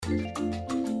Today's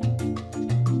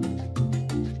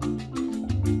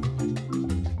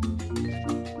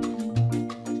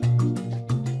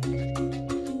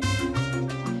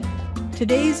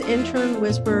Intern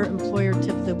Whisperer Employer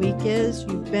Tip of the Week is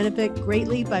you benefit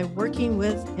greatly by working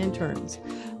with interns.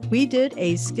 We did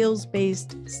a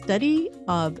skills-based study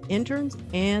of interns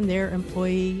and their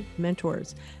employee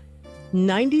mentors.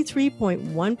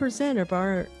 93.1% of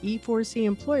our E4C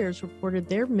employers reported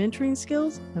their mentoring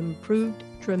skills improved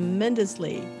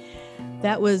tremendously.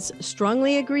 That was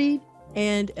strongly agreed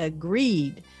and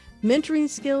agreed. Mentoring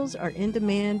skills are in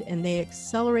demand and they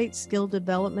accelerate skill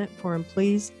development for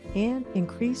employees and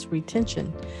increase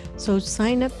retention. So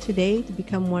sign up today to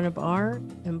become one of our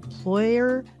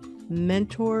employer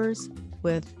mentors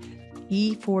with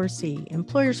E4C,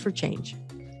 Employers for Change.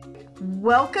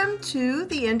 Welcome to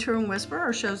the Intern Whisperer.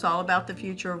 Our show's all about the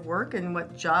future of work and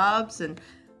what jobs and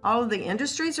all of the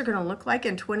industries are going to look like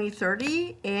in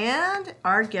 2030. And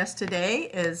our guest today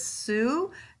is Sue.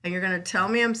 And you're going to tell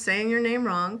me I'm saying your name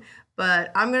wrong,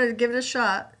 but I'm going to give it a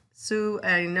shot. Sue,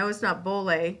 I know it's not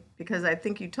Bohle because I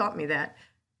think you taught me that.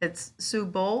 It's Sue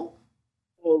Bohle.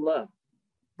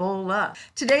 Bohle.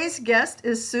 Today's guest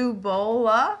is Sue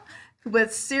Bohle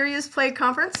with Serious Play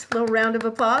Conference. A little round of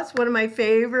applause. One of my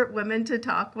favorite women to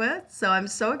talk with. So I'm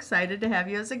so excited to have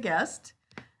you as a guest.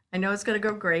 I know it's going to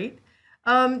go great.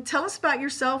 Tell us about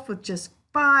yourself with just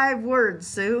 5 words,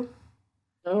 Sue.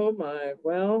 Oh my,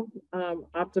 well,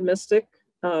 optimistic,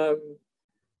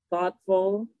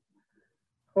 thoughtful,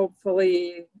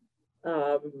 hopefully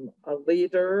a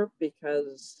leader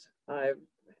because I've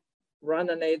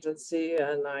run an agency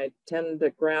and I tend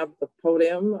to grab the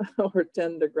podium or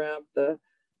tend to grab the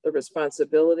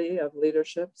responsibility of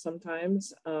leadership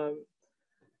sometimes.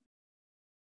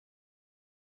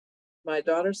 My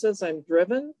daughter says I'm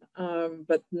driven,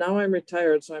 but now I'm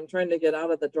retired, so I'm trying to get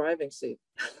out of the driving seat.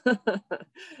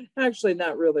 Actually,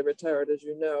 not really retired, as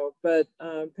you know, but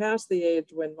past the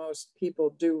age when most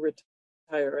people do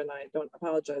retire, and I don't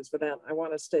apologize for that. I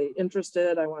want to stay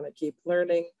interested. I want to keep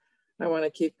learning. I want to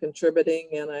keep contributing,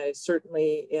 and I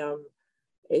certainly am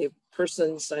a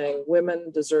person saying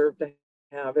women deserve to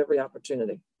have every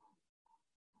opportunity.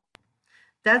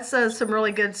 That's some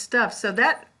really good stuff. So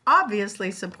that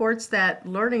obviously supports that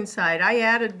learning side. I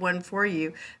added one for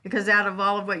you because out of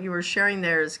all of what you were sharing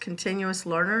there is continuous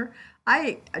learner.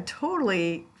 I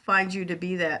totally find you to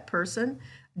be that person.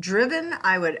 Driven,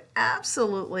 I would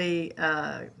absolutely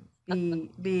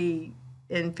be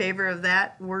in favor of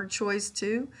that word choice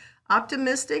too.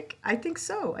 Optimistic, I think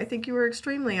so. I think you were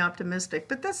extremely optimistic,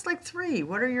 but that's like 3.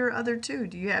 What are your other 2?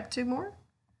 Do you have 2 more?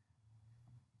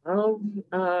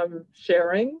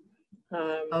 Sharing.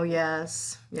 Oh,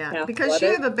 yes. Yeah. Athletic. Because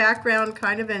you have a background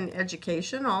kind of in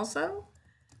education also.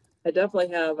 I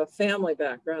definitely have a family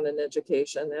background in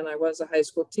education, and I was a high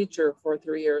school teacher for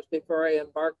 3 years before I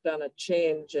embarked on a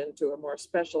change into a more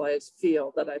specialized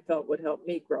field that I felt would help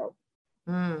me grow.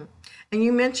 And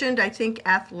you mentioned, I think,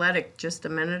 athletic just a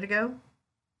minute ago.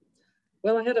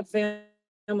 Well, I had a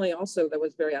family also that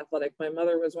was very athletic. My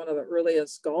mother was one of the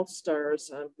earliest golf stars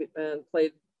and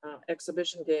played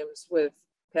exhibition games with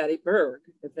Patty Berg,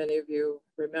 if any of you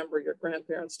remember your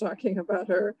grandparents talking about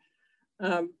her.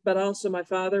 But also my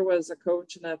father was a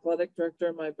coach and athletic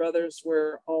director. My brothers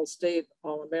were all-state,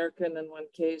 all-American in one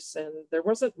case, and there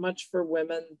wasn't much for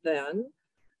women then.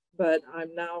 But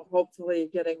I'm now hopefully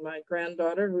getting my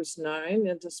granddaughter, who's 9,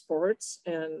 into sports.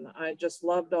 And I just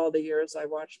loved all the years I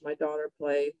watched my daughter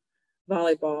play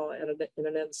volleyball in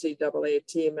an NCAA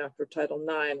team after Title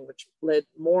IX, which led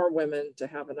more women to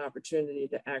have an opportunity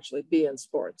to actually be in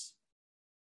sports.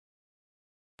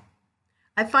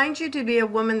 I find you to be a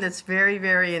woman that's very,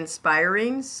 very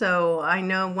inspiring. So I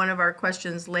know one of our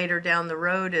questions later down the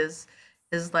road is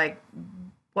like,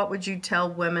 what would you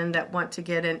tell women that want to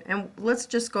get in? And let's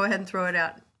just go ahead and throw it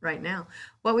out right now.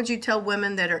 What would you tell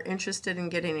women that are interested in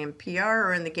getting in PR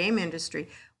or in the game industry,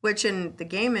 which in the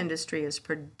game industry is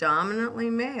predominantly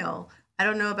male? I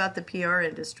don't know about the PR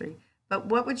industry, but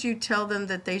what would you tell them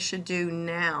that they should do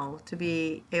now to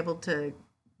be able to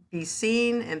be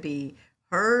seen and be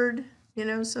heard,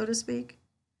 so to speak?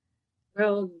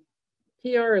 Well,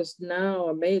 PR is now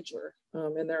a major,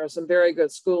 and there are some very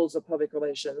good schools of public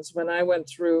relations. When I went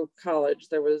through college,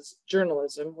 there was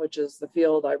journalism, which is the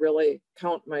field I really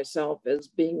count myself as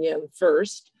being in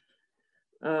first.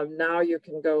 Now you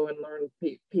can go and learn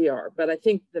PR. But I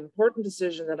think the important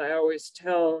decision that I always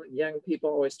told young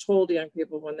people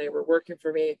when they were working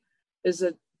for me is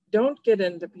that don't get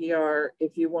into PR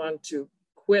if you want to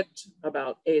quit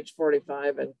about age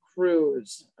 45 and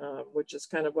cruise, which is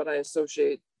kind of what I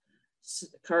associate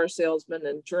car salesmen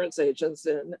and insurance agents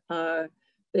in.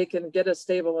 they can get a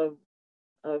stable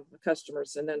of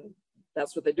customers, and then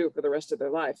that's what they do for the rest of their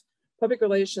life. Public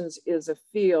relations is a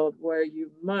field where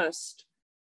you must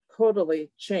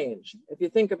totally change. If you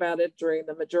think about it, during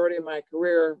the majority of my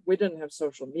career, we didn't have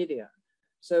social media.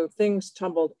 So things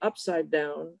tumbled upside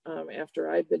down after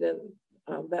I'd been in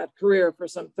that career for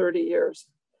some 30 years.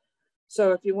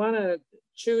 So if you want to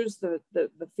choose the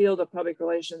field of public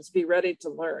relations, be ready to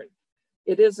learn.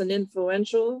 It is an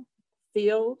influential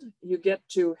field. You get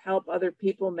to help other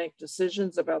people make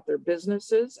decisions about their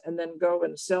businesses and then go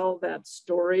and sell that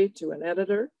story to an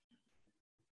editor.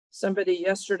 Somebody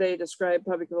yesterday described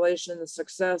public relations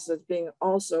success as being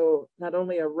also not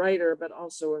only a writer, but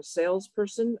also a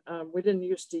salesperson. We didn't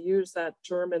used to use that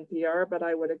term in PR, but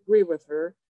I would agree with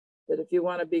her that if you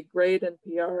want to be great in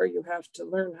PR, you have to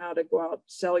learn how to go out and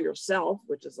sell yourself,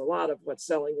 which is a lot of what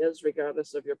selling is,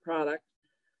 regardless of your product.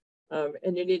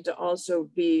 And you need to also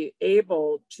be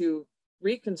able to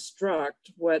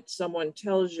reconstruct what someone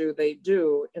tells you they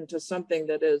do into something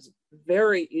that is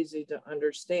very easy to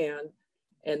understand.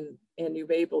 And you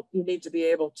need to be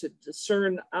able to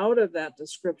discern out of that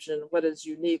description what is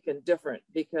unique and different,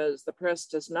 because the press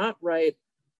does not write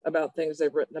about things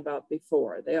they've written about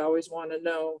before. They always want to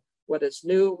know what is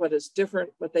new, what is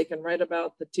different, what they can write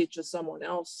about that teaches someone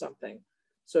else something.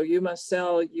 So you must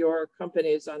sell your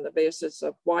companies on the basis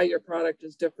of why your product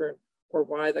is different, or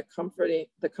why the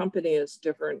company is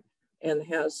different and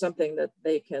has something that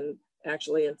they can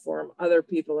actually inform other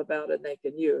people about and they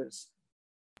can use.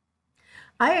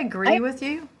 I agree with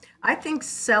you. I think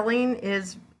selling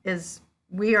is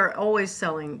we are always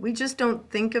selling. We just don't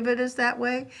think of it as that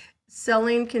way.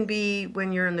 Selling can be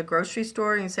when you're in the grocery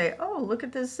store and you say, "Oh, look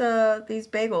at these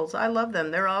bagels. I love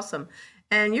them. They're awesome."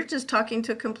 And you're just talking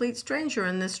to a complete stranger,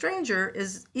 and the stranger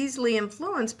is easily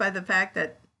influenced by the fact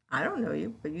that I don't know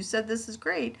you, but you said this is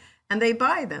great, and they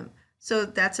buy them. So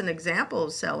that's an example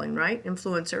of selling, right?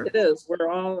 Influencer. It is. We're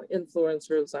all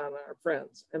influencers on our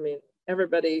friends. I mean,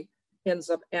 everybody ends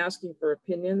up asking for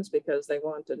opinions because they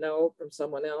want to know from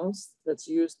someone else that's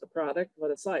used the product what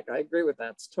it's like. I agree with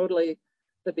that. It's totally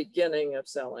the beginning of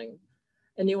selling.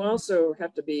 And you also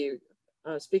have to be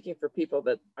speaking for people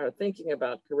that are thinking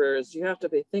about careers. You have to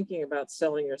be thinking about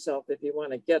selling yourself if you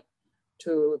want to get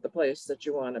to the place that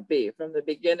you want to be. From the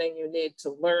beginning, you need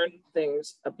to learn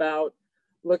things about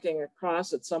looking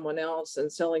across at someone else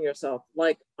and selling yourself,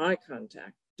 like eye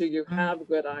contact. Do you have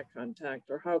good eye contact,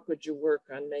 or how could you work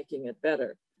on making it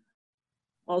better?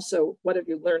 Also, what have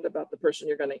you learned about the person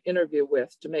you're going to interview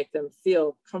with to make them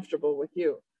feel comfortable with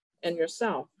you and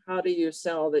yourself? How do you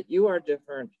sell that you are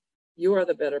different, you are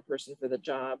the better person for the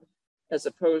job, as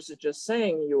opposed to just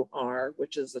saying you are,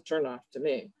 which is a turnoff to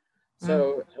me.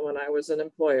 So when I was an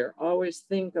employer, always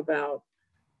think about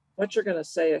what you're going to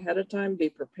say ahead of time. Be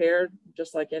prepared,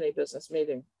 just like any business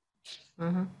meeting.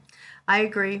 Mm-hmm. I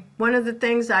agree. One of the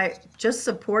things just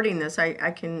supporting this,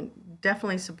 I can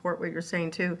definitely support what you're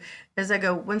saying too, is I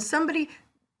go, when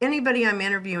anybody I'm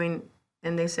interviewing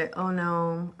and they say, "Oh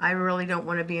no, I really don't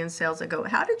want to be in sales," I go,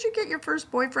 "How did you get your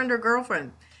first boyfriend or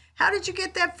girlfriend? How did you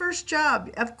get that first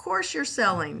job? Of course you're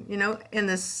selling," in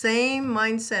the same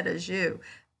mindset as you.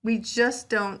 We just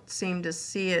don't seem to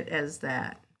see it as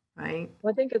that, right?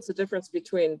 Well, I think it's a difference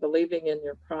between believing in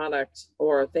your product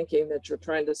or thinking that you're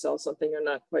trying to sell something you're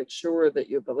not quite sure that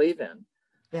you believe in.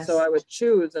 Yes. So I would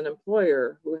choose an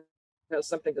employer who has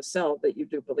something to sell that you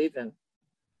do believe in.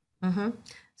 Mm-hmm.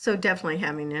 So definitely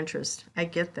having interest. I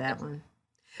get that one.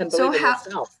 And So believe in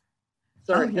yourself.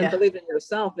 Sorry, Oh, yeah. And believe in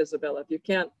yourself, Isabella.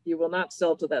 If you will not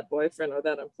sell to that boyfriend or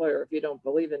that employer if you don't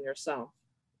believe in yourself.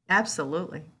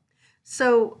 Absolutely.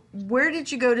 So where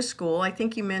did you go to school? I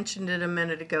think you mentioned it a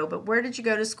minute ago, but where did you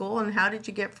go to school, and how did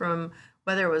you get from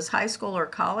whether it was high school or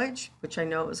college, which I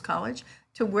know it was college,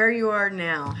 to where you are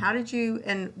now?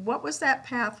 And what was that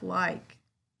path like?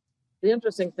 The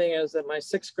interesting thing is that my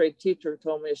sixth grade teacher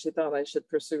told me she thought I should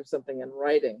pursue something in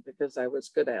writing because I was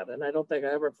good at it. And I don't think I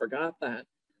ever forgot that.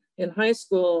 In high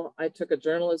school, I took a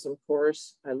journalism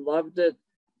course. I loved it.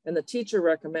 And the teacher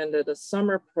recommended a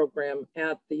summer program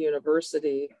at the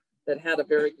university that had a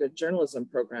very good journalism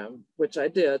program, which I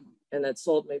did. And it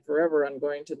sold me forever on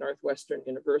going to Northwestern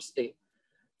University.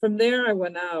 From there, I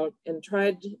went out and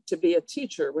tried to be a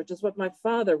teacher, which is what my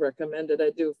father recommended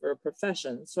I do for a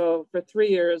profession. So for 3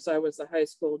 years, I was a high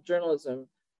school journalism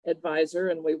advisor,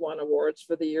 and we won awards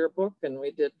for the yearbook, and we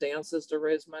did dances to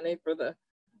raise money for the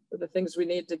things we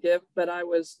need to give. But I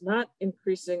was not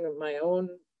increasing my own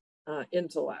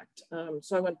intellect.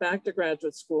 So I went back to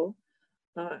graduate school.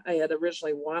 I had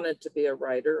originally wanted to be a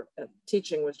writer.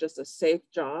 Teaching was just a safe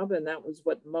job, and that was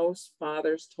what most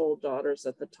fathers told daughters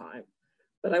at the time.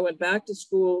 But I went back to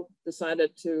school,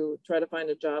 decided to try to find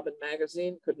a job in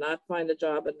magazine, could not find a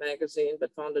job in magazine,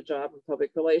 but found a job in public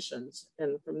relations.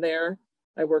 And from there,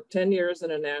 I worked 10 years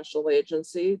in a national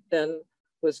agency, then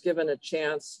was given a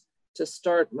chance to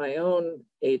start my own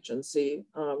agency,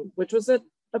 which was a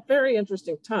very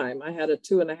interesting time. I had a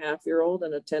 2.5-year-old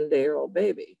and a 10-day-old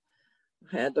baby.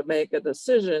 I had to make a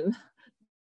decision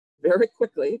very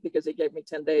quickly, because he gave me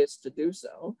 10 days to do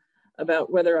so,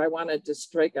 about whether I wanted to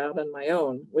strike out on my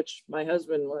own, which my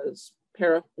husband was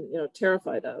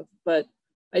terrified of. But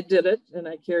I did it, and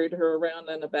I carried her around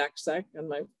on a backpack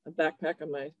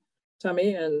on my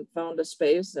tummy, and found a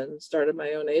space and started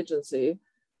my own agency,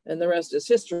 and the rest is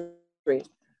history.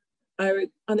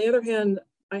 On the other hand,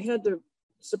 I had to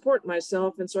support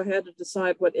myself, and so I had to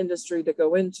decide what industry to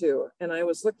go into. And I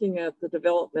was looking at the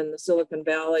development in the Silicon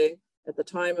Valley at the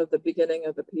time of the beginning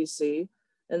of the PC.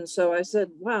 And so I said,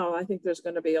 wow, I think there's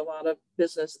going to be a lot of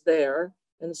business there.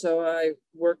 And so I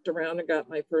worked around and got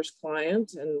my first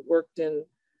client, and worked in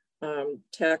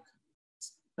tech,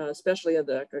 especially in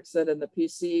like I said, in the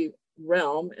PC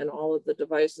realm, and all of the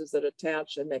devices that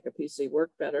attach and make a PC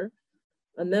work better.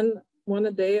 And then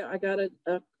one day I got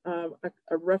a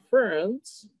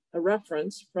reference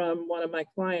from one of my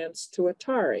clients to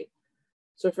Atari.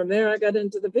 So from there, I got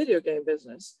into the video game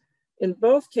business. In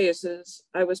both cases,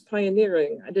 I was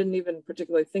pioneering. I didn't even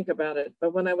particularly think about it.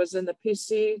 But when I was in the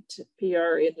PC to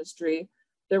PR industry,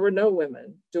 there were no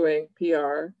women doing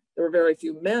PR. There were very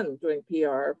few men doing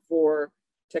PR for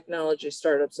technology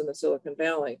startups in the Silicon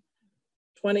Valley.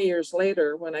 20 years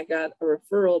later, when I got a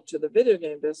referral to the video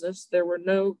game business, there were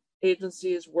no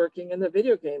agencies working in the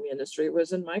video game industry. It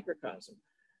was in microcosm.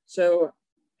 So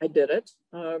I did it.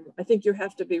 I think you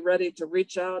have to be ready to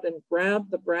reach out and grab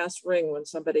the brass ring when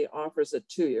somebody offers it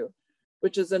to you,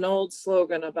 which is an old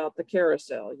slogan about the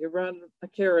carousel. You run a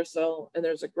carousel and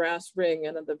there's a brass ring.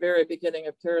 And at the very beginning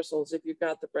of carousels, if you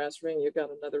got the brass ring, you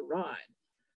got another ride.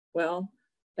 Well,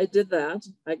 I did that.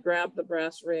 I grabbed the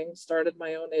brass ring, started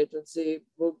my own agency,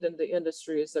 moved into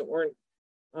industries that weren't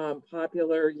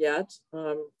popular yet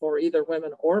for either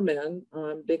women or men.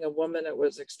 Being a woman, it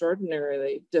was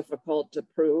extraordinarily difficult to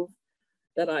prove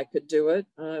that I could do it,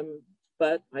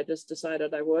 but I just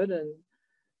decided I would, and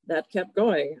that kept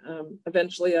going.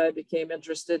 Eventually, I became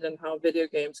interested in how video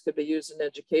games could be used in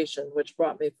education, which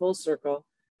brought me full circle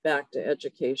back to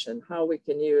education, how we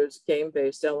can use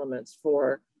game-based elements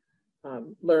for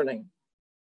learning.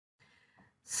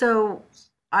 So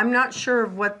I'm not sure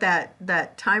of what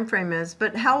that time frame is,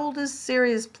 but how old is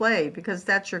Serious Play? Because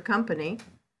that's your company.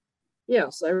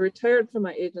 Yes, I retired from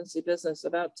my agency business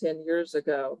about 10 years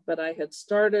ago, but I had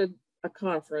started a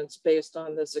conference based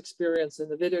on this experience in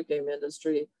the video game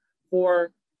industry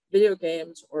for video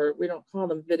games, or we don't call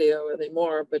them video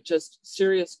anymore, but just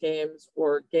serious games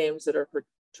or games that are for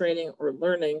training or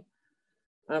learning,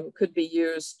 could be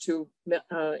used to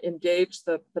engage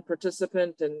the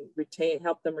participant and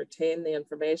help them retain the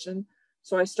information.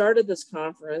 So I started this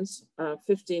conference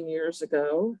 15 years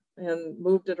ago and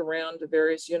moved it around to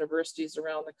various universities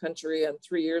around the country. And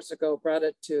 3 years ago, brought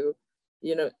it to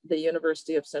the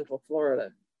University of Central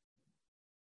Florida.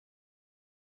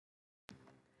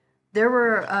 There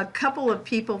were a couple of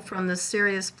people from the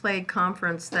Serious Play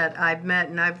conference that I've met,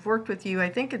 and I've worked with you. I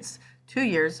think it's 2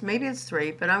 years, maybe it's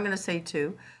 3, but I'm going to say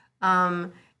 2.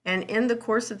 And in the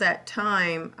course of that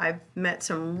time, I've met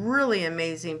some really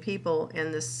amazing people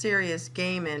in the serious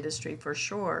game industry for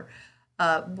sure.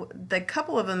 The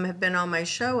couple of them have been on my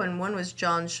show, and one was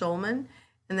John Schulman,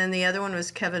 and then the other one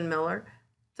was Kevin Miller.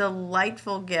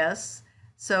 Delightful guests.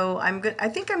 So I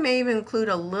think I may even include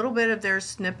a little bit of their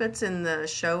snippets in the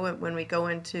show when we go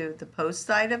into the post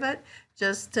side of it,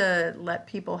 just to let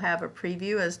people have a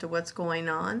preview as to what's going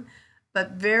on.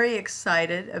 But very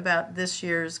excited about this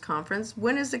year's conference.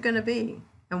 When is it going to be,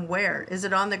 and where? Is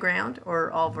it on the ground or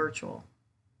all virtual?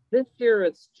 This year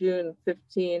it's June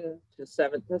 13 to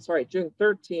 17.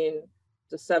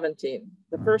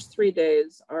 The first 3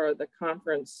 days are the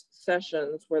conference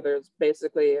sessions, where there's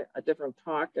basically a different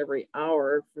talk every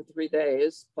hour for 3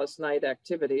 days, plus night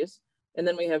activities. And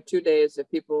then we have 2 days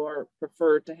if people are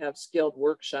preferred to have skilled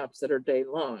workshops that are day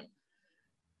long.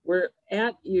 We're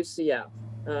at UCF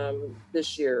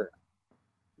this year.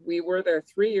 We were there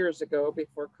 3 years ago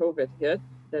before COVID hit.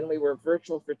 Then we were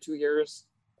virtual for 2 years.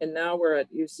 And now we're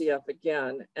at UCF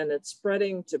again. And it's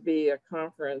spreading to be a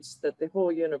conference that the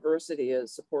whole university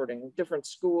is supporting. Different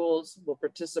schools will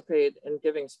participate in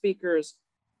giving speakers,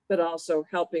 but also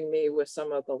helping me with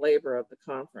some of the labor of the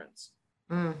conference.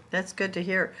 That's good to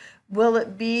hear. Will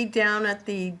it be down at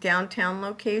the downtown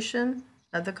location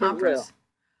of the conference?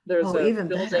 There's a even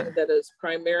building better. that is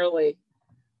primarily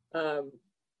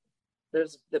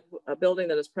a building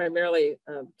that is primarily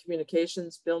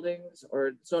communications buildings, or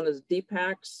it's known as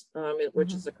DPACs,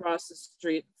 which is across the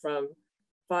street from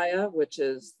FIA, which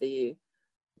is the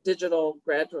digital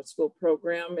graduate school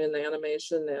program in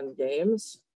animation and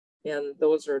games. And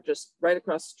those are just right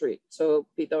across the street. So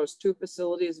be those two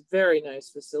facilities, very nice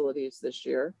facilities this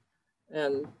year.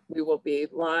 And we will be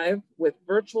live with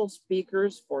virtual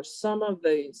speakers for some of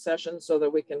the sessions so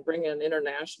that we can bring in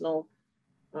international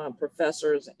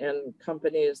professors and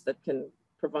companies that can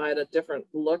provide a different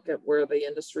look at where the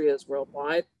industry is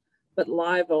worldwide, but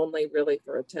live only really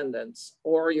for attendance,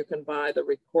 or you can buy the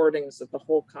recordings of the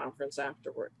whole conference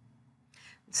afterward.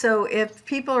 So if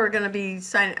people are going to be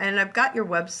signing, and I've got your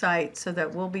website so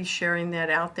that we'll be sharing that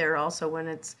out there also when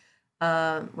it's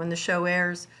when the show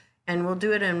airs, and we'll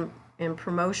do it in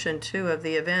promotion too of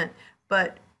the event.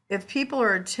 But if people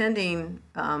are attending,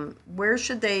 where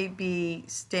should they be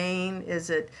staying?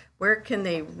 Where can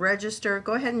they register?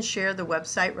 Go ahead and share the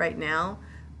website right now,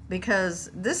 because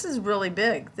this is really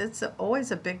big. It's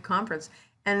always a big conference.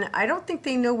 And I don't think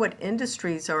they know what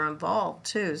industries are involved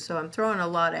too. So I'm throwing a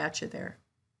lot at you there.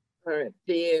 All right.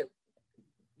 The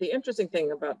interesting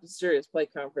thing about the Serious Play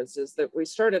Conference is that we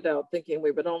started out thinking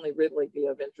we would only really be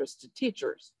of interest to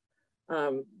teachers.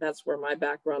 That's where my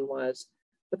background was.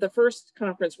 But the first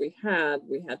conference we had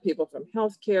people from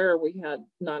healthcare, we had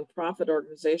nonprofit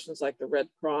organizations like the Red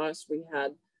Cross, we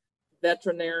had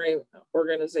veterinary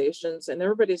organizations, and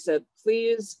everybody said,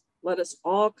 please let us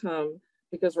all come,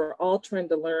 because we're all trying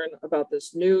to learn about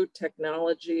this new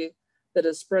technology that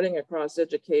is spreading across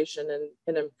education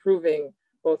and improving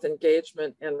both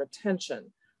engagement and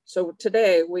retention. So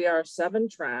today we are 7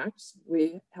 tracks.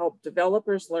 We help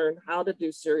developers learn how to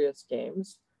do serious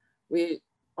games. We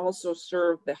also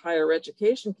serve the higher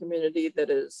education community that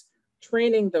is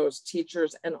training those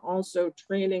teachers and also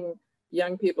training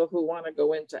young people who want to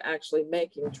go into actually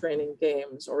making training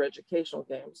games or educational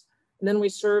games. And then we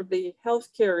serve the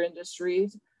healthcare industry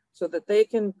so that they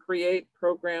can create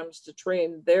programs to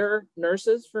train their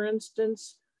nurses, for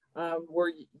instance,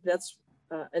 that's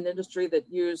an industry that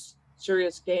use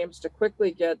serious games to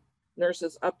quickly get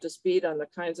nurses up to speed on the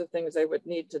kinds of things they would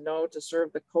need to know to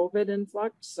serve the COVID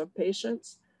influx of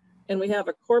patients. And we have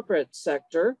a corporate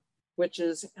sector, which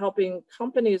is helping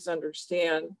companies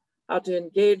understand how to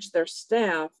engage their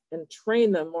staff and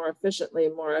train them more efficiently,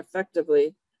 more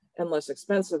effectively, and less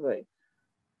expensively.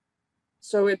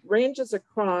 So it ranges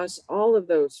across all of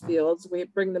those fields. We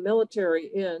bring the military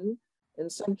in. In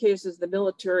some cases, the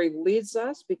military leads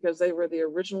us because they were the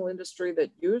original industry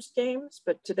that used games,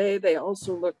 but today they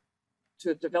also look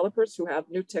to developers who have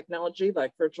new technology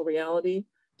like virtual reality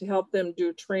to help them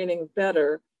do training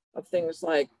better of things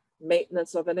like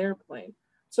maintenance of an airplane.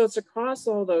 So it's across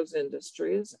all those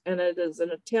industries, and it is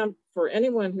an attempt for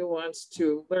anyone who wants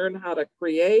to learn how to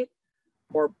create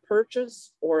or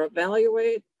purchase or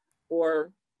evaluate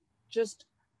or just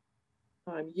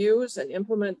use and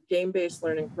implement game-based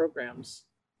learning programs.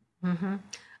 Mm-hmm.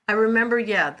 I remember,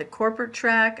 the corporate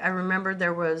track. I remember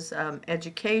there was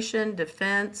education,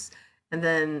 defense, and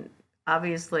then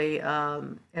obviously,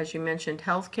 as you mentioned,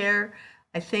 healthcare.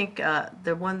 I think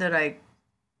the one that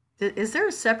is there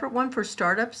a separate one for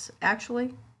startups,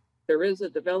 actually? There is a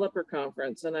developer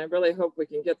conference, and I really hope we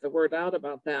can get the word out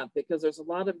about that, because there's a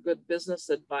lot of good business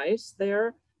advice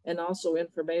there and also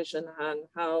information on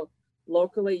how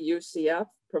locally UCF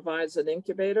provides an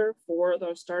incubator for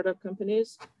those startup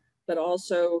companies, but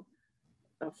also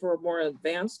for a more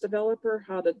advanced developer,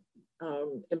 how to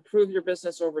improve your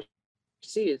business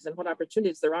overseas and what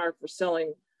opportunities there are for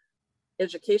selling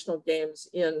educational games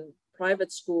in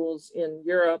private schools in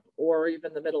Europe or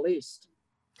even the Middle East.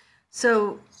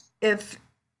 So if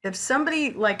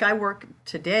somebody, like I work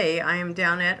today, I am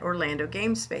down at Orlando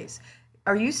Game Space.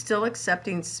 Are you still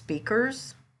accepting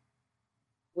speakers?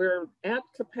 We're at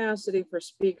capacity for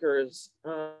speakers,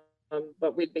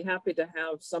 but we'd be happy to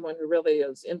have someone who really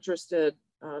is interested,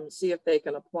 see if they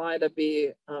can apply to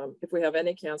be, if we have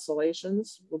any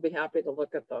cancellations, we'll be happy to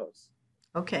look at those.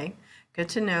 Okay, good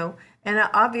to know. And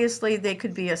obviously they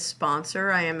could be a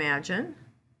sponsor, I imagine.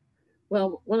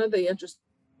 Well, one of the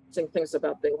interesting things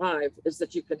about being live is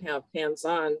that you can have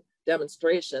hands-on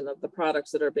demonstration of the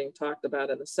products that are being talked about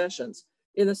in the sessions.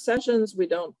 In the sessions, we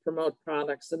don't promote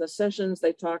products. In the sessions,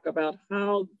 they talk about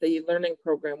how the learning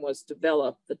program was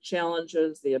developed, the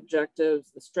challenges, the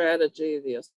objectives, the strategy,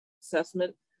 the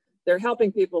assessment. They're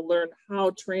helping people learn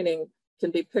how training can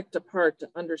be picked apart to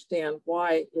understand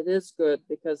why it is good,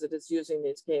 because it is using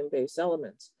these game-based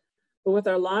elements. But with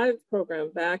our live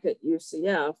program back at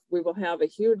UCF, we will have a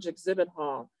huge exhibit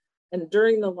hall. And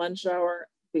during the lunch hour,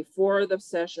 before the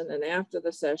session and after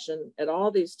the session. At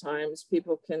all these times,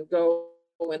 people can go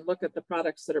and look at the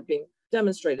products that are being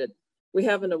demonstrated. We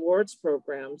have an awards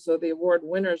program, so the award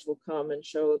winners will come and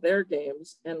show their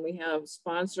games, and we have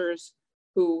sponsors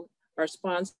who are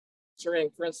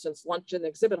sponsoring, for instance, lunch in the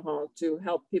exhibit hall to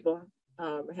help people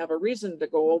have a reason to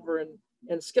go over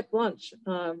and skip lunch.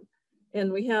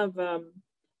 And we have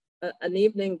an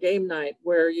evening game night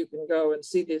where you can go and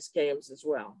see these games as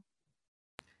well.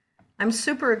 I'm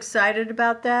super excited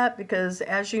about that because,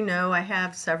 as you know, I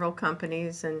have several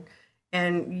companies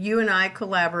and you and I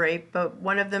collaborate, but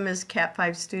one of them is Cat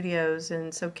 5 Studios.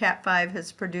 And so Cat 5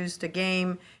 has produced a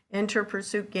game, Enter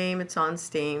Pursuit game. It's on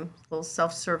Steam, a little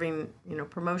self-serving,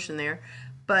 promotion there.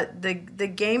 But the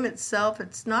game itself,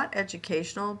 it's not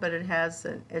educational, but it has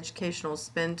an educational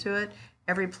spin to it.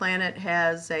 Every planet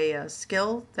has a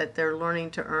skill that they're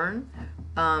learning to earn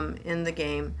in the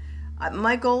game.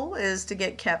 My goal is to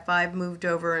get Cat 5 moved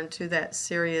over into that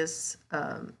serious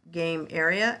game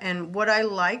area. And what I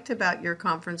liked about your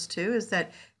conference too is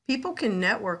that people can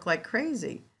network like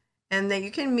crazy and that you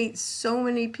can meet so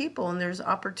many people and there's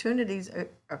opportunities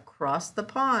across the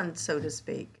pond, so to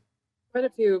speak. Quite a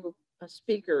few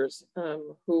speakers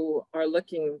who are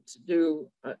looking to do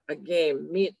a game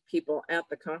meet people at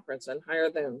the conference and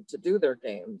hire them to do their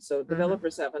game. So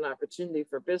developers have an opportunity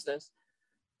for business.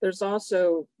 There's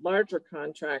also larger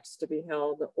contracts to be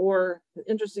held, or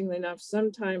interestingly enough,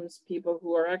 sometimes people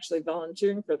who are actually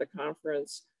volunteering for the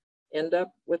conference end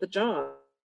up with a job.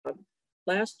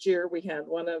 Last year, we had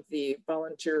one of the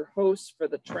volunteer hosts for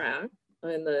the track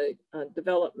in the in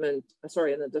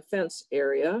the defense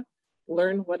area,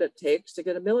 learn what it takes to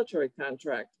get a military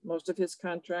contract. Most of his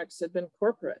contracts had been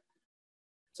corporate.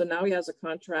 So now he has a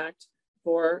contract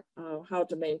for how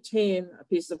to maintain a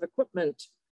piece of equipment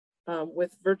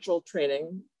with virtual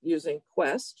training using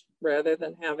Quest rather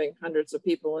than having hundreds of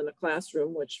people in a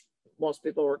classroom, which most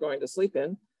people were going to sleep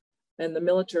in. And the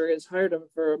military has hired him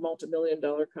for a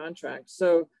multi-million-dollar contract.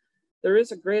 So there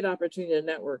is a great opportunity to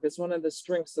network. It's one of the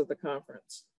strengths of the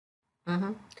conference.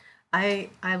 I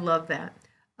love that.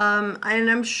 And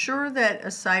I'm sure that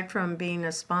aside from being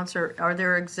a sponsor, are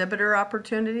there exhibitor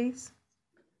opportunities?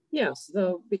 Yes,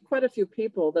 there'll be quite a few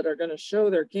people that are going to show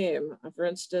their game. For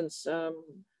instance,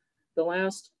 the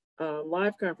last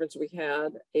live conference we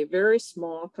had, a very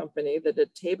small company that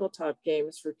did tabletop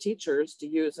games for teachers to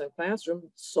use in classroom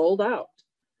sold out.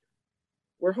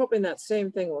 We're hoping that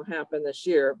same thing will happen this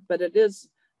year, but there's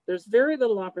very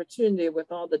little opportunity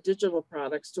with all the digital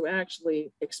products to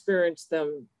actually experience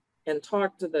them and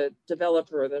talk to the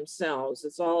developer themselves.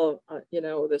 It's all,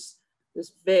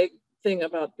 this vague thing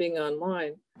about being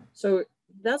online. So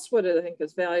that's what I think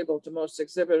is valuable to most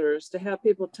exhibitors, to have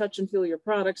people touch and feel your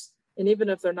products. And even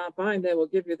if they're not buying, they will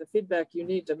give you the feedback you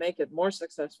need to make it more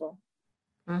successful.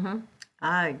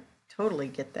 I totally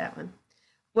get that one.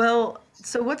 Well,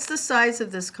 so what's the size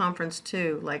of this conference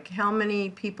too? Like how many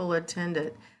people attend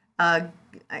it?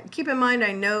 Keep in mind,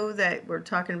 I know that we're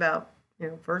talking about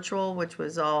virtual, which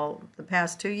was all the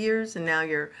past 2 years, and now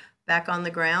you're back on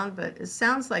the ground, but it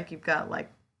sounds like you've got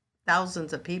like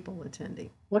thousands of people attending.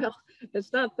 Well,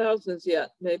 it's not thousands yet.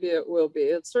 Maybe it will be.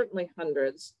 It's certainly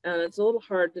hundreds. And it's a little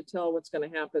hard to tell what's going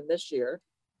to happen this year.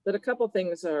 But a couple of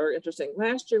things are interesting.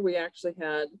 Last year, we actually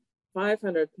had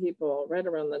 500 people, right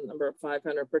around the number of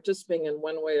 500, participating in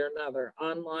one way or another,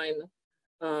 online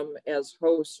as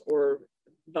hosts or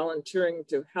volunteering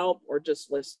to help or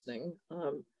just listening.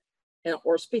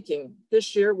 Or speaking.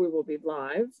 This year we will be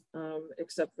live,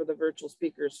 except for the virtual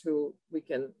speakers who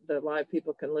the live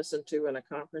people can listen to in a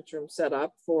conference room set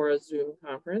up for a Zoom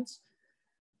conference.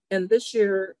 And this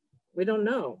year, we don't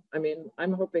know. I mean,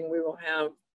 I'm hoping we will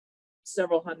have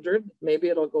several hundred, maybe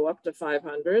it'll go up to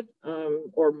 500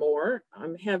 or more.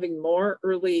 I'm having more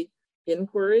early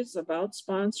inquiries about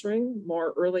sponsoring,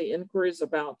 more early inquiries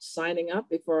about signing up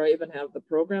before I even have the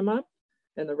program up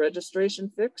and the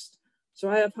registration fixed. So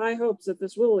I have high hopes that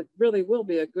this really will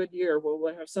be a good year.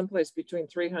 We'll have someplace between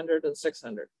 300 and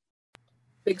 600.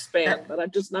 Big span, but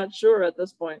I'm just not sure at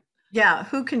this point. Yeah,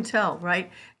 who can tell, right?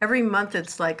 Every month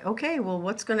it's like, okay, well,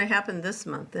 what's going to happen this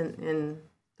month in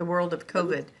the world of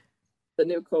COVID? The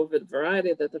new COVID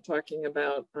variety that they're talking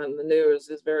about on the news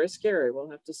is very scary. We'll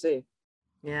have to see.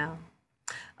 Yeah.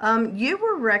 You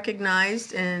were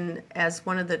recognized as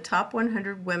one of the top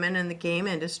 100 women in the game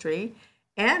industry,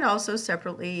 and also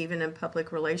separately, even in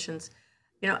public relations.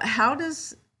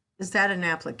 Is that an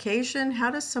application?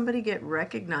 How does somebody get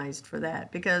recognized for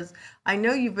that? Because I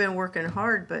know you've been working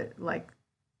hard, but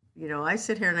I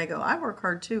sit here and I go, I work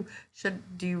hard too.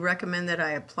 Do you recommend that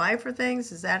I apply for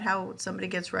things? Is that how somebody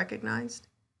gets recognized?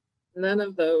 none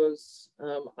of those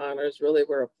honors really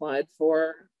were applied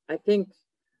for. I think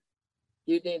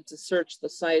you need to search the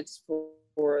sites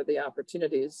for the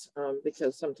opportunities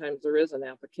because sometimes there is an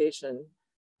application.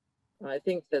 I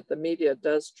think that the media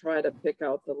does try to pick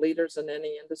out the leaders in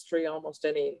any industry. Almost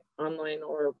any online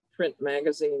or print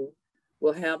magazine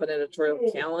will have an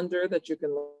editorial calendar that you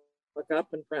can look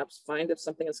up and perhaps find if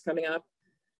something is coming up.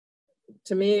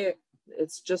 To me,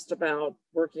 it's just about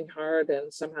working hard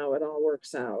and somehow it all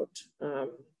works out.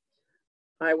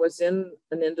 I was in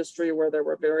an industry where there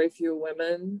were very few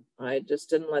women. I just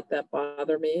didn't let that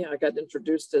bother me. I got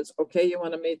introduced as, okay, you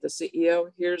want to meet the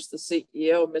CEO? Here's the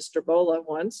CEO, Mr. Bohle,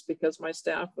 once, because my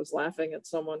staff was laughing at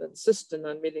someone insisting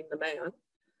on meeting the man.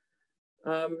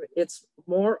 It's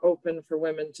more open for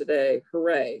women today,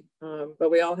 hooray. But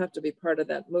we all have to be part of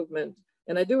that movement.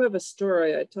 And I do have a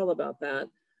story I tell about that.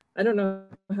 I don't know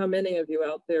how many of you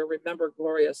out there remember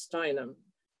Gloria Steinem.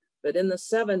 But in the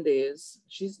 70s,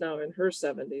 she's now in her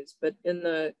 70s, but in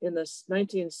the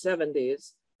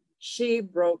 1970s, she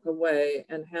broke away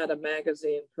and had a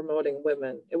magazine promoting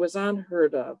women. It was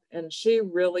unheard of. And she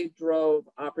really drove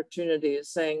opportunities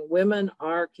saying women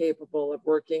are capable of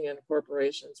working in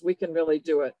corporations. We can really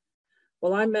do it.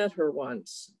 Well, I met her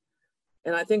once.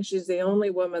 And I think she's the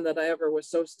only woman that I ever was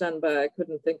so stunned by I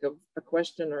couldn't think of a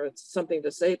question or something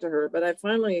to say to her. But I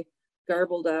finally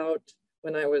garbled out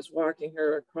when I was walking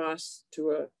her across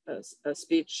to a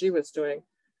speech she was doing.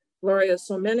 Gloria,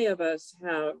 so many of us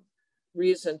have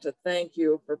reason to thank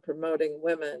you for promoting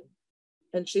women.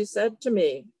 And she said to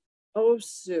me, oh,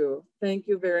 Sue, thank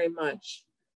you very much.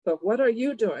 But what are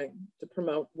you doing to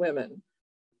promote women?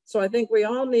 So I think we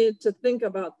all need to think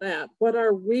about that. What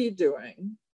are we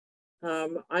doing?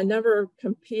 I never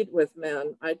compete with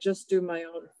men. I just do my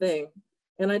own thing.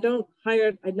 And I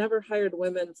never hired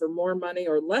women for more money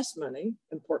or less money,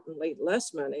 importantly,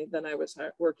 less money than I was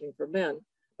working for men.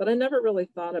 But I never really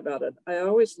thought about it. I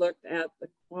always looked at the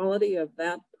quality of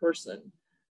that person.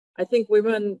 I think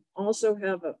women also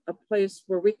have a place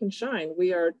where we can shine.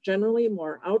 We are generally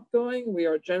more outgoing. We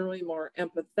are generally more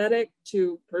empathetic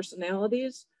to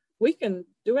personalities. We can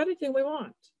do anything we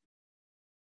want.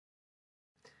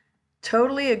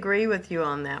 Totally agree with you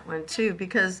on that one too,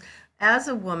 because as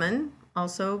a woman,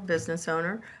 also business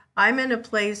owner, I'm in a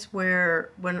place where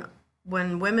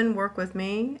when women work with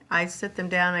me, I sit them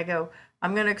down, I go,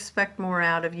 I'm going to expect more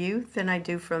out of you than I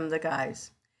do from the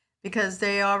guys, because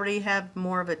they already have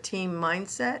more of a team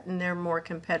mindset and they're more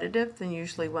competitive than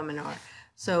usually women are.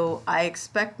 So I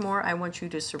expect more. I want you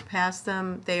to surpass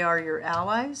them. They are your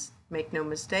allies, make no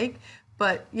mistake.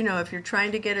 But, if you're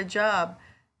trying to get a job,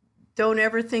 don't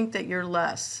ever think that you're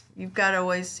less. You've got to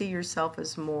always see yourself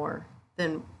as more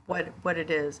than what it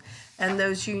is. And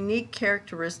those unique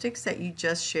characteristics that you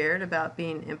just shared about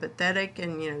being empathetic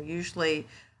and, usually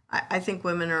I think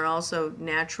women are also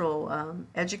natural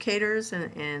educators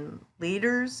and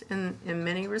leaders in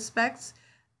many respects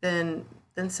than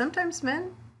sometimes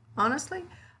men, honestly.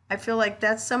 I feel like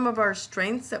that's some of our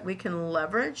strengths that we can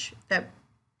leverage that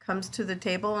comes to the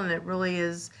table, and it really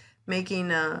is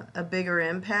making a bigger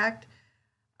impact.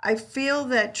 I feel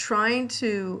that trying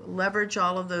to leverage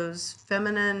all of those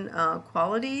feminine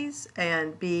qualities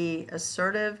and be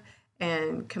assertive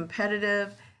and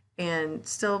competitive and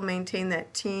still maintain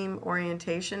that team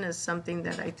orientation is something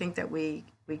that I think that we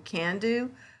can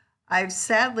do. I've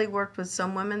sadly worked with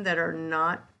some women that are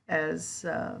not as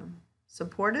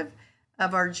supportive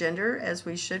of our gender as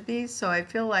we should be. So I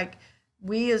feel like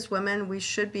we as women, we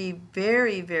should be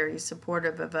very, very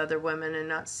supportive of other women and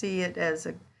not see it as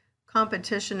a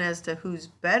competition as to who's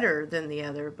better than the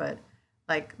other, but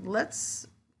let's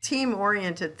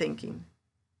team-oriented thinking.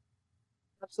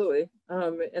 Absolutely.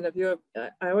 And if you have,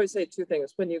 I always say two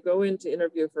things. When you go in to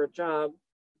interview for a job,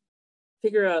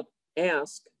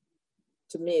 ask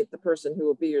to meet the person who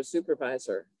will be your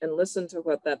supervisor and listen to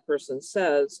what that person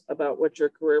says about what your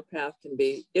career path can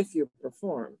be if you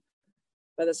perform.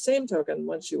 By the same token,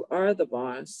 once you are the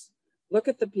boss, look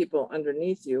at the people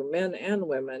underneath you, men and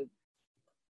women,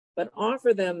 but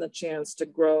offer them the chance to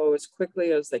grow as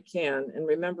quickly as they can. And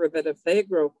remember that if they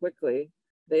grow quickly,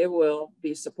 they will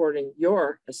be supporting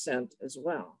your ascent as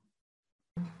well.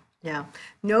 Yeah.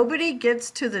 Nobody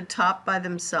gets to the top by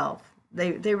themselves.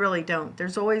 They really don't.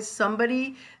 There's always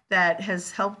somebody that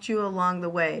has helped you along the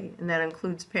way, and that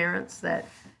includes parents that,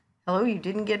 hello, you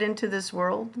didn't get into this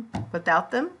world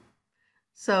without them.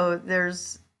 So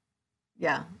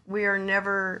we are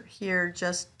never here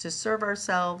just to serve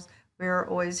ourselves. We are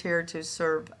always here to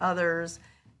serve others.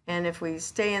 And if we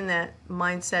stay in that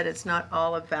mindset, it's not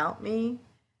all about me.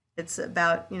 It's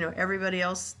about, everybody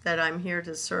else that I'm here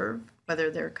to serve,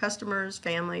 whether they're customers,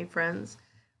 family, friends.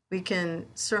 we can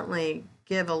certainly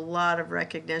give a lot of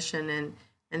recognition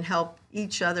and help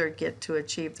each other get to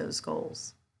achieve those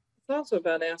goals. It's also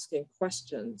about asking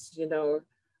questions. You know,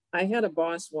 I had a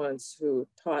boss once who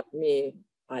taught me,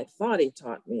 I thought he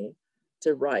taught me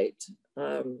to write.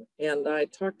 And I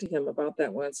talked to him about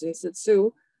that once, and he said,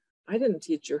 Sue, I didn't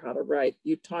teach you how to write.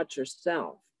 You taught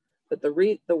yourself. But the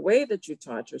way that you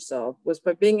taught yourself was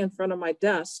by being in front of my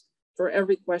desk for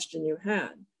every question you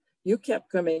had. You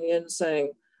kept coming in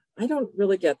saying, I don't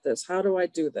really get this. How do I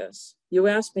do this? You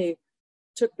asked me,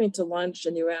 took me to lunch,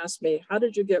 and you asked me, how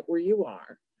did you get where you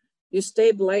are? You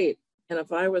stayed late. And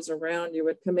if I was around, you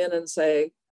would come in and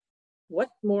say, what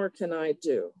more can I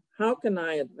do? How can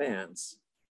I advance?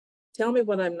 Tell me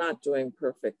what I'm not doing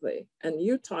perfectly. And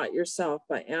you taught yourself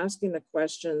by asking the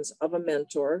questions of a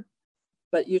mentor,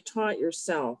 but you taught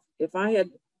yourself. If I had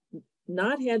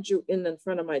not had you in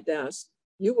front of my desk,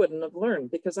 you wouldn't have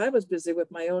learned because I was busy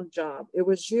with my own job. It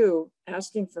was you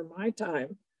asking for my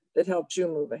time that helped you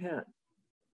move ahead.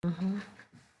 Mm-hmm.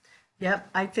 Yep,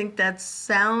 I think that's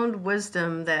sound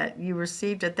wisdom that you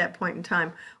received at that point in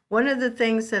time. One of the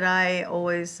things that I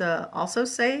always also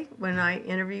say when I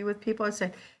interview with people, I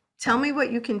say, tell me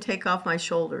what you can take off my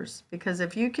shoulders. Because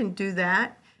if you can do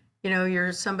that, you know,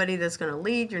 you're somebody that's going to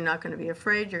lead, you're not going to be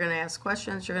afraid, you're going to ask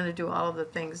questions, you're going to do all of the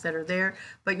things that are there,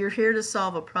 but you're here to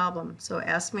solve a problem. So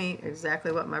ask me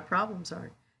exactly what my problems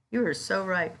are. You are so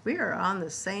right. We are on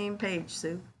the same page,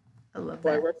 Sue. I love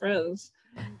Why that. we're friends.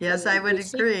 Yes, And I would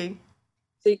agree.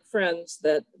 Seek friends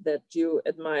that you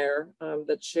admire,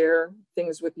 that share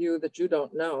things with you that you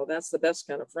don't know. That's the best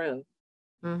kind of friend.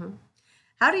 Mm-hmm.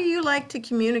 How do you like to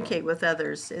communicate with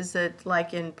others? Is it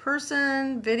like in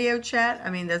person, video chat? I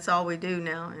mean, that's all we do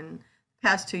now. In the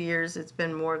past 2 years, it's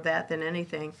been more of that than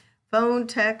anything. Phone,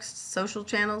 text, social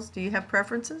channels. Do you have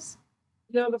preferences?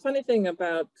 You know, the funny thing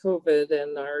about COVID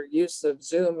and our use of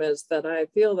Zoom is that I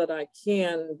feel that I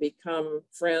can become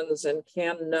friends and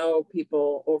can know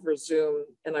people over Zoom.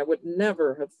 And I would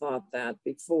never have thought that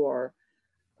before.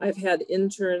 I've had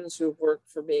interns who've worked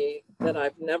for me that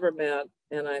I've never met,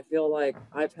 and I feel like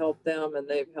I've helped them and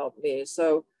they've helped me.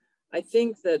 So I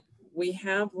think that we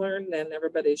have learned, and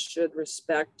everybody should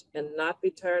respect and not be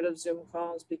tired of Zoom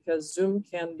calls because Zoom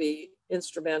can be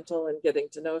instrumental in getting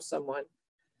to know someone.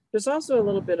 There's also a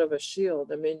little bit of a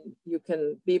shield. I mean, you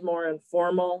can be more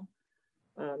informal.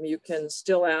 You can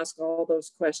still ask all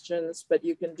those questions, but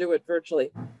you can do it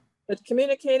virtually. But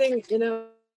communicating, you know,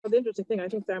 the interesting thing, I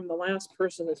think I'm the last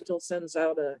person that still sends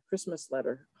out a Christmas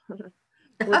letter.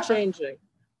 We're changing.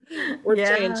 We're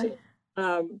Yeah. changing.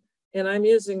 And I'm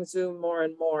using Zoom more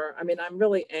and more. I mean, I'm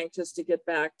really anxious to get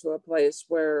back to a place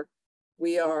where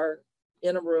we are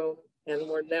in a room and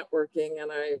we're networking.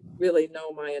 And I really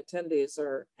know my attendees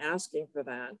are asking for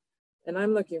that. And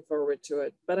I'm looking forward to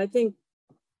it. But I think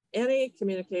any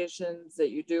communications that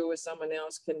you do with someone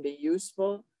else can be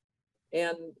useful.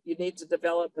 And you need to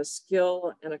develop a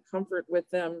skill and a comfort with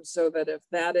them so that if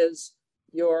that is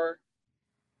your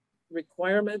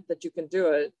requirement, that you can do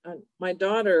it. My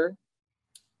daughter,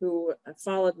 who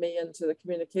followed me into the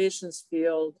communications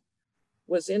field,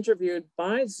 was interviewed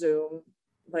by Zoom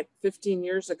like 15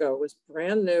 years ago. It was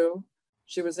brand new.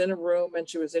 She was in a room and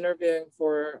she was interviewing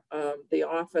for the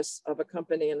office of a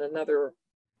company in another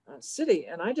city.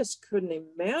 And I just couldn't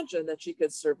imagine that she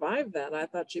could survive that. I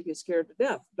thought she'd be scared to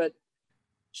death, but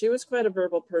she was quite a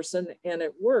verbal person and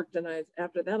it worked. And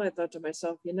after that, I thought to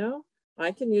myself, you know,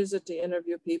 I can use it to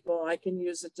interview people. I can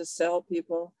use it to sell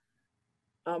people.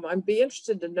 I'd be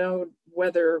interested to know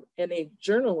whether any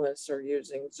journalists are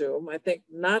using Zoom. I think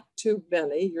not too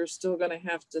many. You're still going to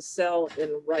have to sell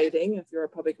in writing if you're a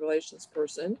public relations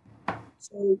person.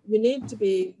 So you need to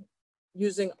be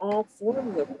using all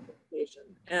forms of communication.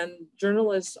 And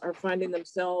journalists are finding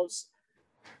themselves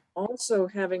also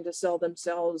having to sell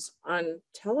themselves on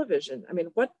television. I mean,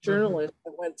 what journalist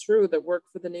that went through that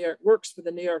works for the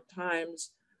New York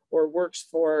Times or works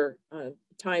for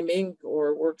Time Inc.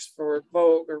 or works for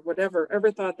Vogue or whatever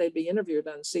ever thought they'd be interviewed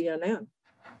on CNN?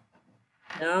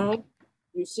 Now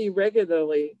you see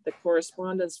regularly the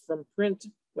correspondence from print,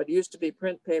 what used to be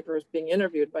print papers, being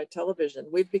interviewed by television.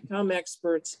 We've become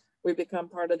experts. We've become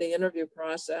part of the interview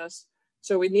process.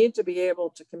 So we need to be able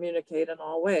to communicate in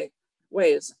all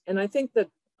ways. And I think that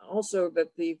also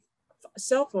that the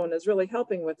cell phone is really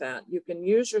helping with that. You can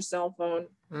use your cell phone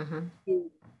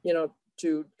to, you know,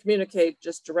 to communicate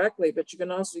just directly, but you can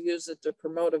also use it to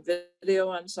promote a video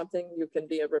on something. You can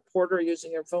be a reporter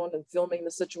using your phone and filming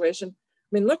the situation. I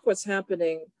mean, look what's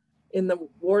happening in the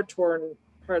war-torn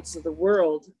parts of the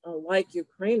world, like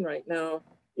Ukraine right now.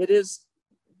 It is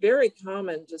very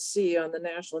common to see on the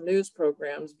national news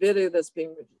programs video that's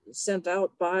being sent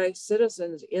out by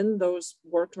citizens in those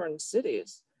war-torn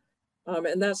cities.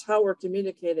 And that's how we're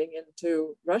communicating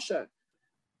into Russia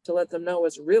to let them know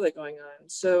what's really going on.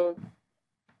 So,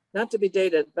 not to be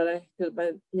dated, but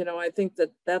I think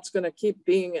that that's going to keep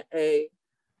being a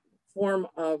form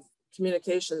of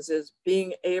communications, is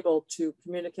being able to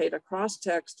communicate across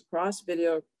text, across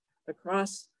video,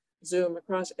 across Zoom,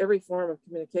 across every form of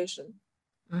communication.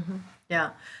 Mm-hmm.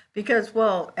 Yeah, because,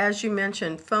 well, as you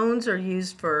mentioned, phones are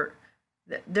used for,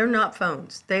 they're not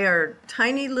phones. They are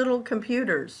tiny little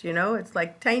computers, it's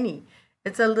like tiny.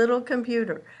 It's a little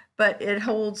computer, but it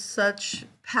holds such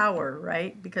power,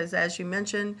 right? Because as you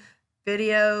mentioned,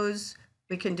 videos,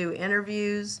 we can do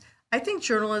interviews. I think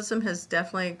journalism has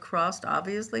definitely crossed,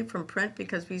 obviously, from print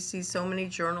because we see so many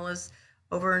journalists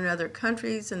over in other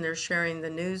countries and they're sharing the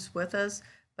news with us.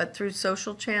 But through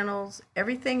social channels,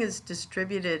 everything is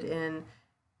distributed in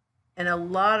a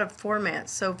lot of formats.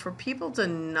 So for people to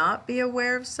not be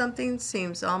aware of something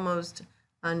seems almost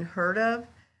unheard of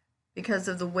because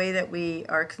of the way that we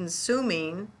are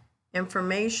consuming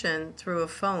information through a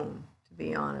phone, to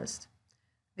be honest.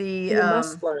 You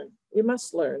must learn. You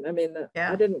must learn. I mean, I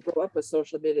Yeah. didn't grow up with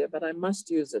social media, but I must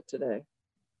use it today.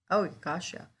 Oh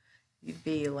gosh, yeah. You'd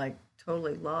be like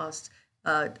totally lost,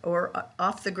 or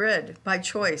off the grid by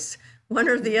choice, one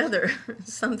or the other.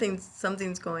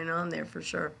 Something's going on there for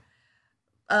sure.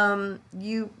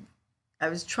 You, I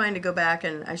was trying to go back,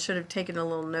 and I should have taken a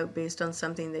little note based on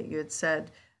something that you had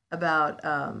said about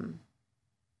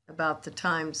about the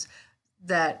times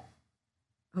that,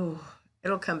 oh,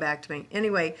 it'll come back to me.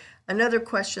 Anyway, another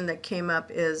question that came up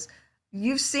is,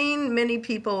 you've seen many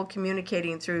people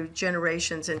communicating through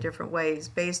generations in different ways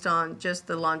based on just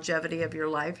the longevity of your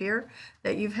life here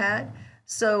that you've had.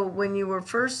 So when you were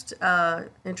first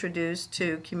introduced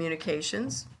to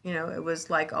communications, it was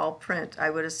like all print, I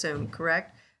would assume,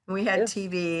 correct? And we had Yes.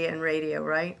 TV and radio,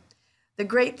 right? The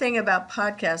great thing about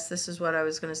podcasts, this is what I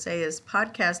was going to say, is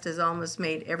podcast has almost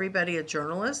made everybody a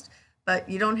journalist, but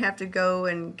you don't have to go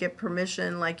and get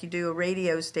permission like you do a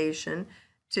radio station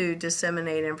to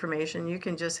disseminate information. You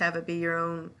can just have it be your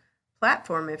own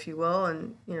platform, if you will,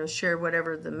 and share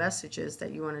whatever the message is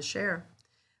that you want to share.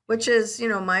 Which is,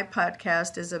 my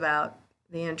podcast is about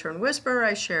the intern whisper.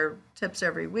 I share tips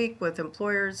every week with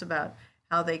employers about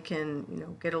how they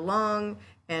can, get along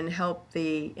and help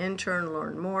the intern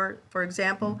learn more. For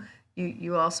example,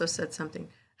 you also said something.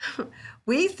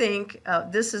 We think,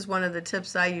 this is one of the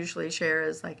tips I usually share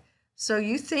is like, so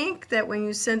you think that when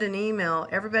you send an email,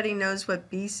 everybody knows what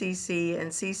BCC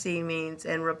and CC means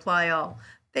and reply all.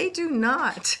 They do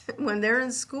not. When they're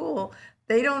in school,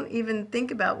 they don't even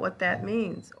think about what that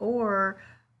means. Or,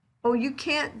 oh, you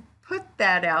can't put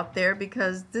that out there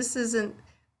because this is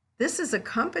a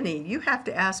company. You have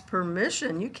to ask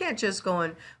permission. You can't just go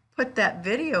and put that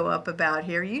video up about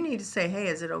here. You need to say, hey,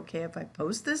 is it okay if I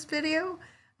post this video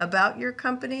about your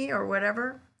company or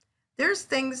whatever? There's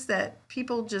things that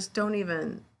people just don't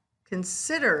even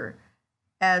consider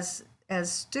as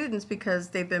students because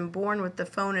they've been born with the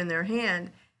phone in their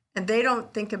hand and they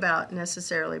don't think about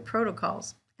necessarily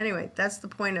protocols. Anyway, that's the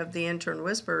point of the Intern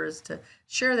Whisper, is to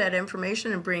share that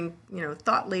information and bring,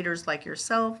 thought leaders like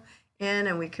yourself in,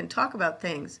 and we can talk about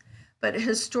things. But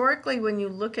historically, when you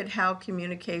look at how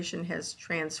communication has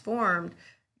transformed,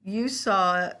 you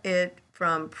saw it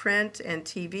from print and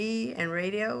TV and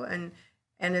radio, and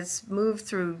it's moved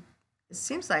through, it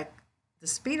seems like, the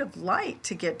speed of light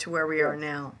to get to where we are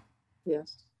now.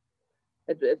 Yes.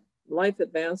 Life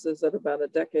advances at about a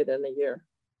decade and a year.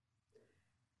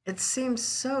 It seems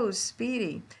so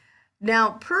speedy.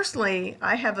 Now, personally,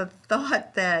 I have a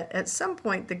thought that at some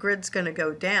point the grid's going to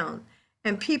go down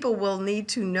and people will need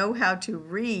to know how to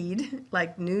read,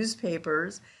 like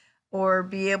newspapers, or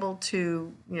be able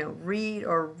to, read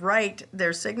or write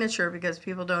their signature, because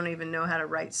people don't even know how to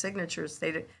write signatures.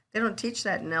 They don't teach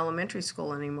that in elementary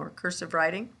school anymore, cursive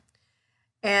writing.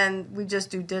 And we just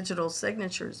do digital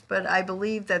signatures. But I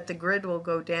believe that the grid will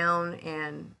go down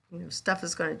and stuff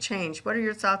is going to change. What are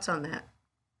your thoughts on that?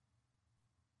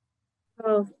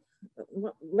 Well,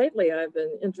 lately I've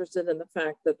been interested in the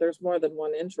fact that there's more than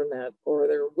one internet, or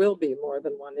there will be more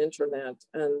than one internet,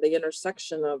 and the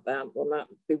intersection of that will not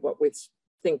be what we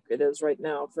think it is right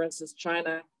now. For instance,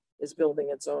 China is building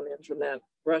its own internet.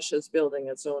 Russia is building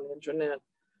its own internet.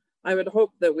 I would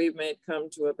hope that we may come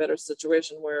to a better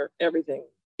situation where everything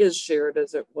is shared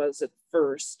as it was at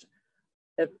first.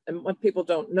 And what people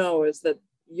don't know is that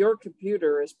your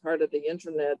computer is part of the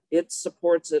internet. It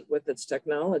supports it with its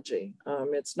technology.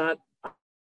 It's not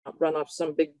run off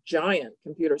some big giant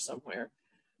computer somewhere.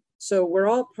 So we're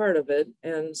all part of it,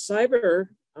 and cyber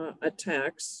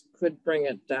attacks could bring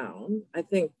it down. I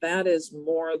think that is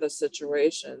more the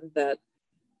situation, that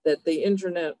the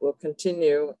internet will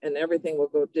continue and everything will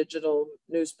go digital,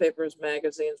 newspapers,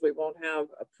 magazines. We won't have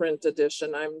a print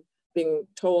edition. I'm being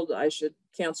told I should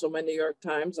cancel my New York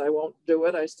Times. I won't do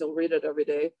it. I still read it every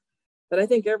day. But I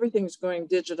think everything's going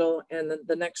digital, and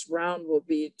the next round will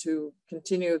be to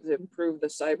continue to improve the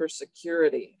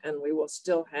cybersecurity, and we will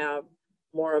still have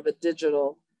more of a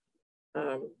digital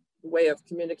way of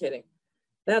communicating.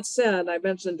 That said, I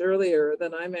mentioned earlier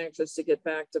that I'm anxious to get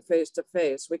back to face.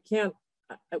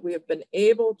 We have been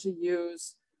able to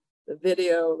use the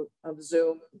video of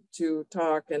Zoom to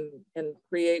talk and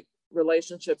create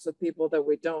relationships with people that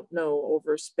we don't know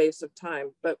over space of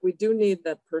time, but we do need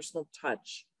that personal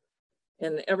touch.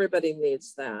 And everybody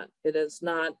needs that. It is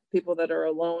not people that are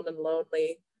alone and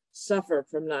lonely suffer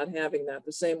from not having that,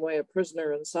 the same way a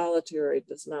prisoner in solitary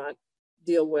does not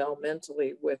deal well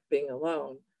mentally with being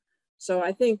alone. So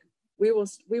I think we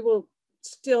will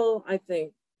still, I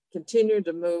think, continue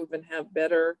to move and have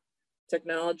better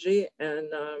technology. And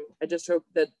I just hope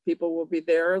that people will be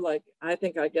there. Like, I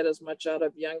think I get as much out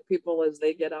of young people as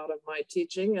they get out of my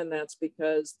teaching. And that's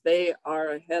because they are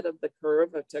ahead of the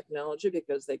curve of technology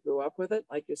because they grew up with it,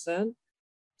 like you said.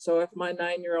 So if my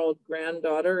 9-year-old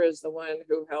granddaughter is the one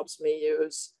who helps me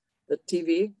use the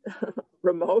TV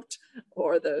remote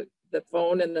or the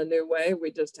phone in a new way,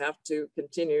 we just have to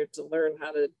continue to learn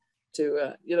how to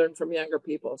you learn from younger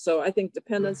people. So I think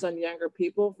dependence on younger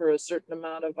people for a certain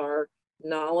amount of our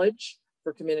knowledge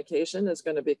for communication is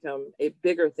going to become a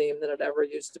bigger theme than it ever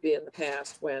used to be in the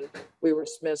past, when we were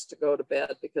dismissed to go to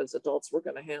bed because adults were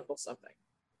going to handle something.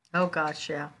 Oh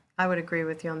gosh, yeah. I would agree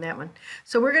with you on that one.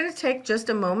 So we're going to take just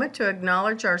a moment to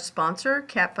acknowledge our sponsor,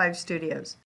 Cat 5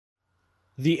 Studios.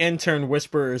 The Intern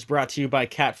Whisperer is brought to you by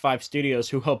Cat 5 Studios,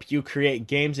 who help you create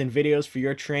games and videos for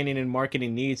your training and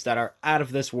marketing needs that are out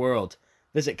of this world.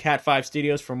 Visit Cat 5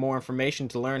 Studios for more information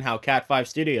to learn how Cat 5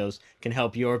 Studios can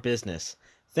help your business.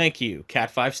 Thank you, Cat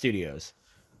 5 Studios.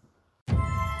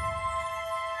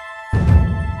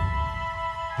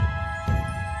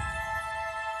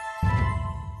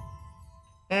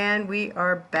 And we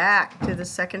are back to the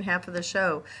second half of the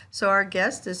show. So our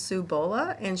guest is Sue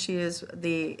Bohle, and she is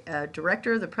the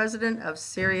director, the president of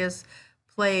Serious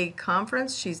Play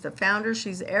Conference. She's the founder.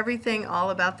 She's everything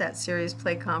all about that Serious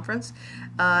Play Conference.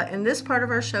 In this part of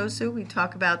our show, Sue, we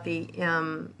talk about the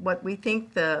what we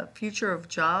think the future of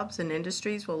jobs and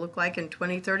industries will look like in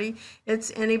 2030. It's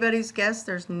anybody's guess.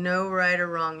 There's no right or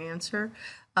wrong answer.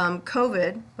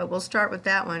 COVID, but we'll start with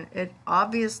that one. It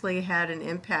obviously had an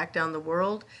impact on the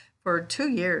world for 2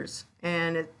 years,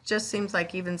 and it just seems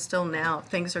like even still now,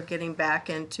 things are getting back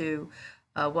into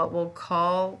what we'll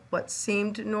call what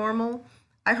seemed normal.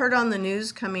 I heard on the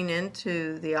news coming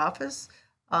into the office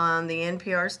on the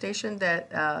NPR station that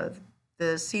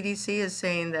the CDC is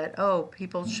saying that, oh,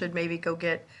 people should maybe go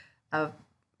get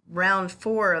round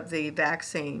 4 of the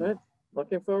vaccine. Good.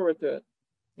 Looking forward to it.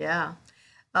 Yeah.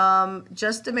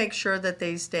 Just to make sure that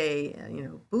they stay,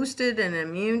 boosted and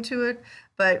immune to it.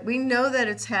 But we know that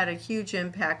it's had a huge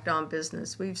impact on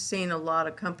business. We've seen a lot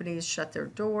of companies shut their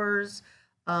doors,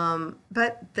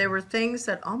 but there were things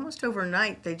that almost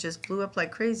overnight, they just blew up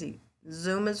like crazy.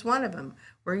 Zoom is one of them.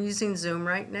 We're using Zoom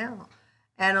right now.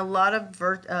 And a lot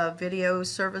of video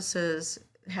services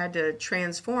had to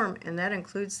transform, and that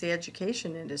includes the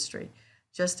education industry.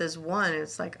 Just as one,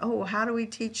 it's like, oh, how do we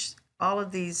teach all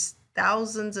of these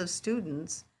thousands of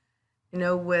students,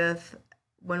 with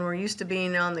when we're used to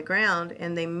being on the ground,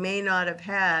 and they may not have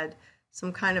had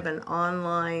some kind of an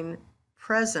online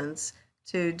presence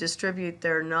to distribute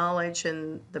their knowledge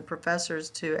and the professors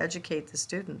to educate the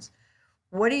students.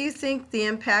 What do you think the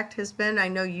impact has been? I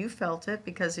know you felt it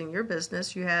because in your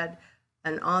business you had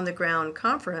an on-the-ground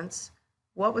conference.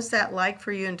 What was that like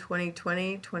for you in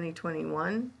 2020,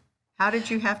 2021? How did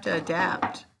you have to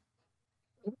adapt?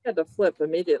 We had to flip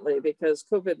immediately because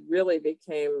COVID really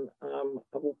became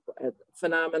a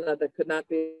phenomena that could not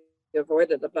be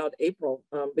avoided about April,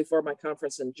 before my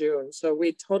conference in June. So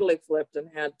we totally flipped and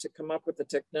had to come up with the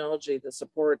technology to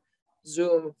support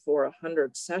Zoom for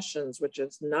 100 sessions, which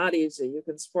is not easy. You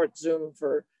can support Zoom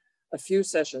for a few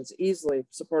sessions easily.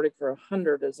 Supporting for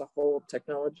 100 is a whole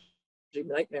technology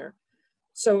nightmare.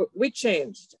 So we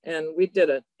changed and we did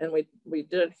it, and we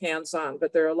did it hands-on,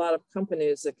 but there are a lot of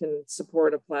companies that can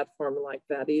support a platform like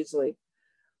that easily.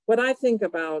 What I think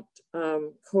about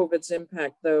COVID's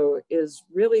impact, though, is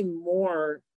really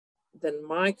more than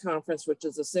my conference, which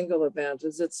is a single event,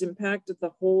 is it's impacted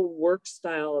the whole work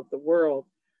style of the world.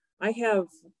 I have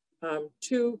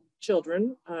two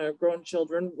children, grown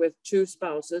children with 2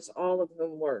 spouses, all of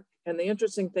whom work. And the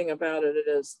interesting thing about it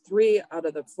is 3 out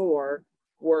of the 4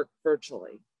 work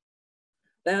virtually.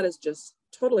 That is just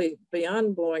totally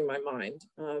beyond blowing my mind.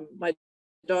 My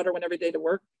daughter went every day to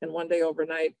work, and one day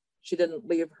overnight, she didn't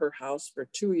leave her house for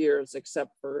 2 years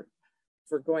except for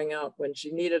going out when she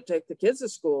needed to take the kids to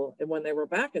school and when they were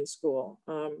back in school.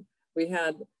 We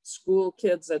had school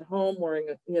kids at home wearing,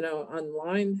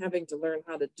 online, having to learn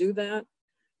how to do that.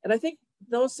 And I think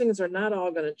those things are not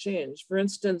all going to change. For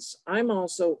instance, I'm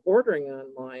also ordering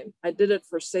online. I did it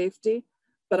for safety,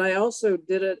 but I also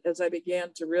did it as I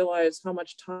began to realize how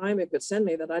much time it could send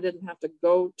me, that I didn't have to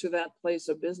go to that place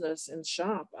of business and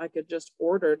shop. I could just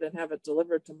order it and have it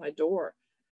delivered to my door.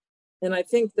 And I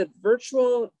think that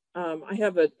virtual, I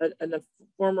have a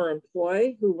former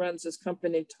employee who runs his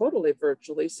company totally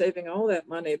virtually, saving all that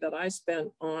money that I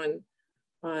spent on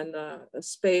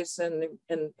space and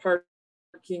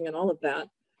parking and all of that.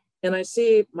 And I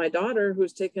see my daughter,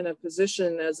 who's taken a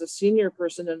position as a senior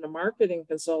person in the marketing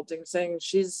consulting, saying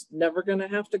she's never going to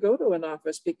have to go to an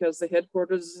office because the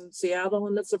headquarters is in Seattle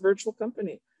and it's a virtual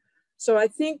company. So I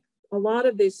think a lot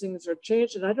of these things are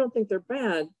changed, and I don't think they're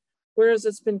bad. Whereas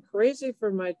it's been crazy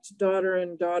for my daughter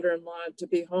and daughter-in-law to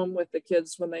be home with the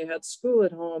kids when they had school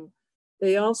at home,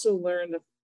 they also learned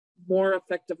more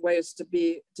effective ways to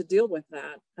deal with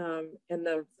that.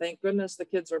 Thank goodness the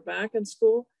kids are back in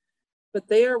school, but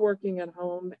they are working at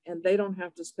home and they don't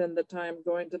have to spend the time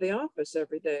going to the office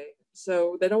every day.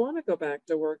 So they don't want to go back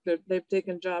to work. They've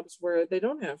taken jobs where they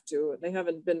don't have to. They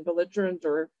haven't been belligerent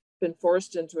or been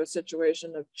forced into a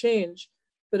situation of change,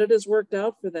 but it has worked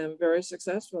out for them very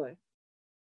successfully.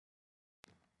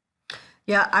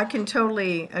 Yeah, I can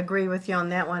totally agree with you on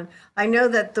that one. I know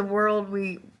that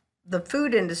the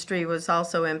food industry was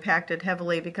also impacted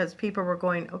heavily because people were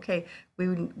going, okay,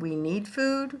 we need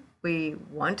food, we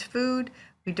want food,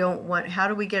 we don't want, how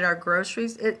do we get our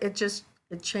groceries?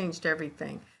 It changed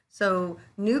everything. So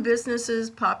new businesses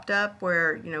popped up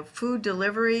where, food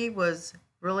delivery was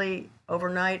really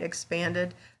overnight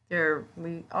expanded.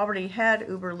 We already had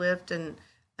Uber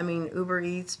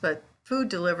Eats, but food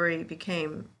delivery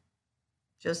became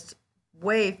just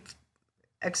way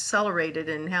accelerated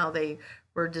in how they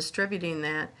were distributing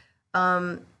that.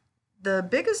 I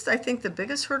think the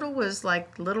biggest hurdle was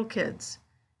like little kids,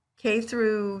 K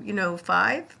through,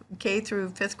 5, K through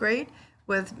 5th grade,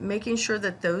 with making sure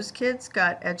that those kids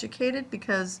got educated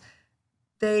because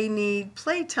they need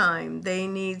playtime, they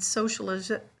need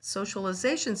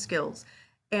socialization skills.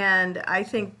 And I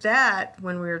think that,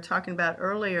 when we were talking about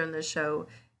earlier in the show,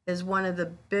 is one of the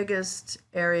biggest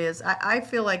areas. I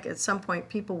feel like at some point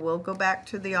people will go back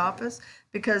to the office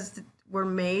because we're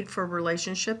made for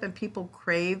relationship and people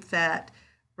crave that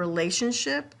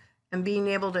relationship and being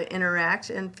able to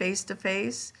interact and face to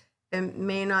face. It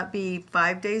may not be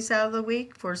 5 days out of the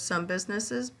week for some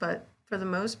businesses, but for the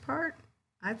most part,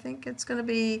 I think it's going to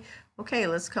be, okay,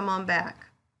 let's come on back.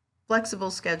 Flexible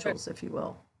schedules, if you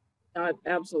will.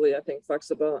 Absolutely, I think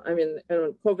flexible. I mean,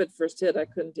 when COVID first hit, I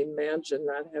couldn't imagine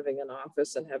not having an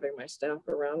office and having my staff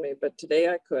around me. But today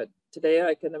I could. Today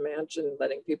I can imagine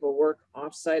letting people work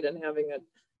offsite and having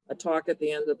a talk at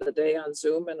the end of the day on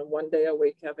Zoom, and one day a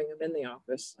week having them in the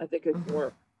office. I think it can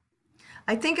work.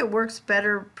 I think it works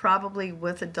better probably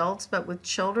with adults, but with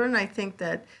children, I think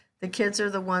that the kids are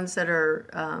the ones that are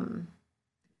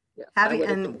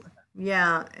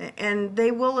and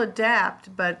they will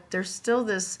adapt, but there's still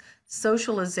this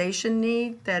socialization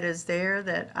need that is there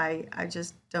that I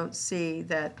just don't see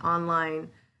that online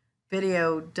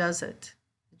video does it.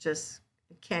 It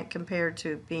can't compare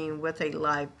to being with a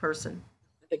live person.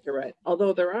 I think you're right.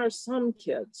 Although there are some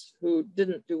kids who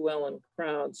didn't do well in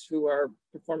crowds who are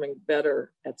performing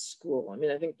better at school. I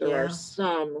mean, I think there are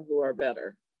some who are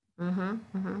better.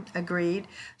 Agreed.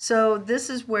 So this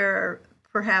is where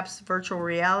perhaps virtual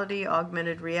reality,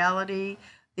 augmented reality,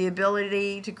 the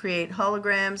ability to create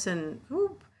holograms and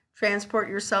transport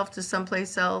yourself to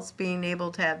someplace else, being able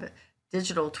to have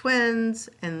digital twins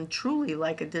and truly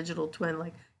like a digital twin,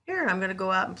 like, here, I'm going to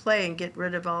go out and play and get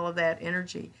rid of all of that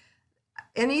energy.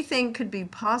 Anything could be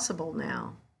possible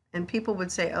now. And people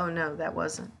would say, oh, no, that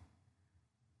wasn't.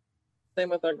 Same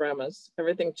with our grandmas.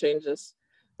 Everything changes.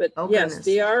 But yes, goodness.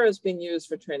 VR is being used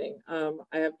for training.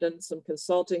 I have done some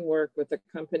consulting work with a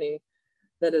company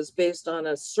that is based on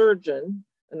a surgeon,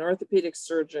 an orthopedic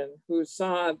surgeon, who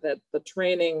saw that the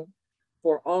training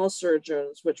for all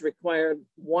surgeons, which required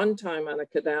one time on a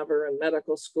cadaver in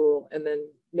medical school, and then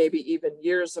maybe even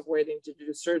years of waiting to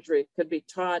do surgery, could be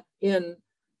taught in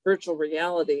virtual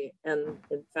reality. And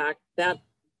in fact, that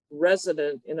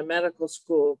resident in a medical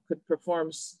school could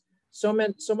perform so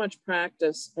much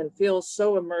practice and feels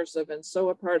so immersive and so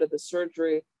a part of the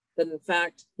surgery that in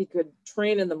fact he could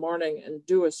train in the morning and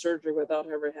do a surgery without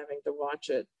ever having to watch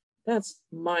it. That's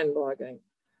mind-boggling.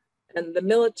 And the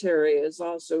military is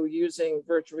also using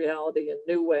virtual reality in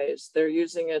new ways. They're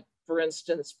using it, for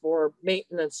instance, for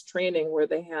maintenance training, where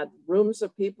they had rooms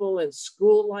of people in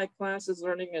school-like classes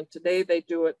learning, and today they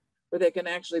do it where they can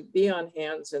actually be on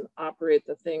hands and operate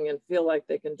the thing and feel like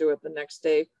they can do it the next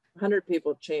day. 100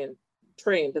 people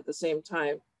trained at the same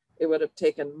time. It would have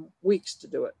taken weeks to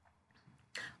do it.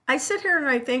 I sit here and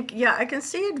I think, yeah, I can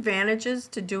see advantages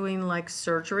to doing like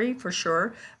surgery for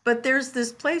sure, but there's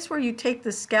this place where you take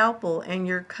the scalpel and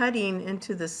you're cutting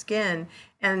into the skin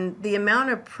and the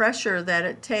amount of pressure that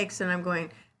it takes. And I'm going,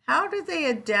 how do they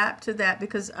adapt to that?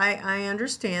 Because I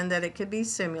understand that it could be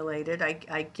simulated.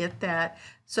 I get that.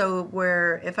 So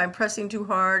where if I'm pressing too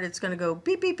hard, it's going to go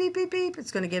beep, beep, beep, beep, beep.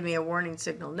 It's going to give me a warning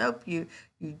signal. Nope, you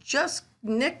just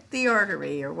nicked the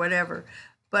artery or whatever.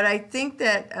 But I think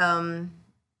that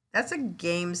that's a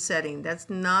game setting. That's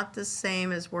not the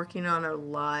same as working on a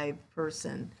live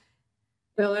person.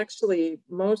 Well, actually,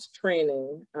 most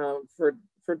training for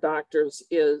doctors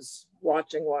is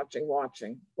watching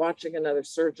another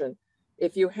surgeon.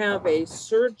 If you have a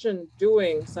surgeon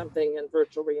doing something in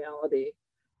virtual reality,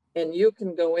 and you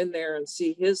can go in there and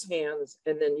see his hands,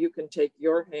 and then you can take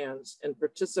your hands and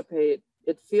participate,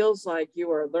 it feels like you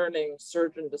are learning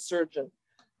surgeon to surgeon.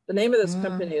 The name of this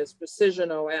company is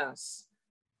Precision OS.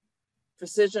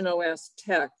 Precision OS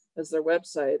Tech is their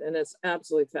website, and it's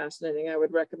absolutely fascinating. I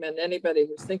would recommend anybody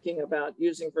who's thinking about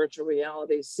using virtual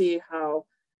reality see how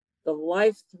the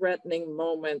life-threatening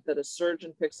moment that a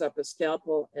surgeon picks up a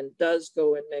scalpel and does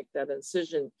go and make that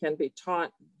incision can be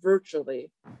taught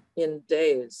virtually in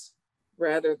days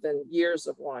rather than years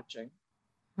of watching.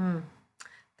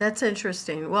 That's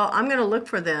interesting. Well, I'm going to look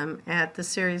for them at the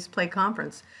Serious Play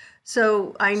Conference.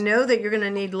 So I know that you're going to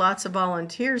need lots of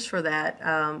volunteers for that.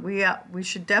 We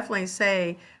should definitely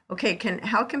say, okay,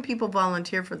 how can people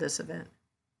volunteer for this event?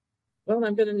 Well,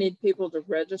 I'm going to need people to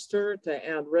register, to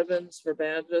add ribbons for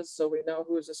badges so we know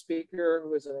who's a speaker,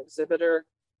 who's an exhibitor.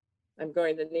 I'm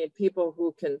going to need people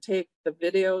who can take the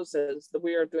videos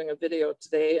we are doing a video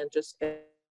today and just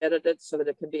edit it so that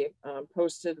it can be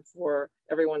posted for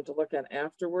everyone to look at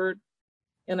afterward.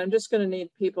 And I'm just going to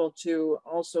need people to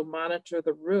also monitor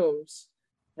the rooms,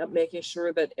 making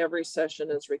sure that every session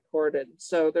is recorded.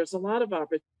 So there's a lot of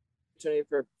opportunity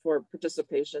for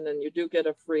participation, and you do get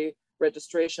a free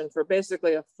registration for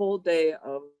basically a full day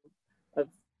of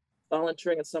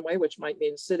volunteering in some way, which might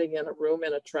mean sitting in a room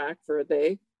in a track for a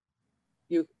day.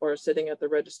 Or sitting at the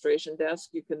registration desk.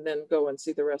 You can then go and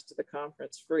see the rest of the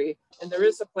conference free. And there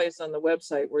is a place on the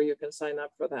website where you can sign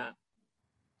up for that.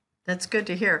 That's good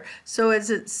to hear. So is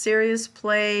it Serious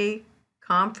Play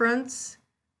Conference,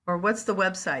 or what's the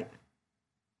website?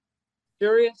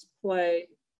 Serious Play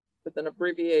with an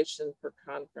abbreviation for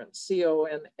conference,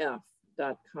 conf.com.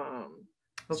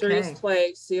 Okay. Serious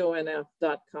Play,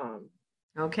 conf.com.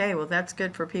 Okay, well, that's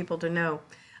good for people to know.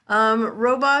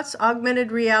 Robots,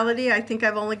 augmented reality. I think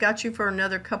I've only got you for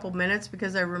another couple minutes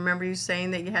because I remember you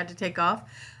saying that you had to take off.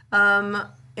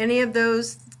 Any of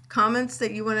those comments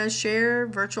that you want to share?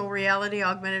 Virtual reality,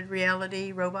 augmented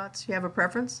reality, robots? You have a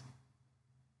preference?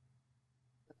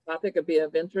 I think it'd be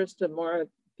of interest to more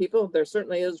people. There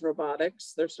certainly is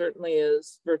robotics. There certainly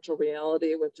is virtual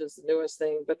reality, which is the newest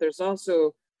thing, but there's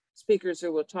also speakers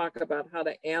who will talk about how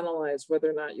to analyze whether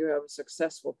or not you have a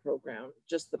successful program.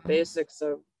 Just the basics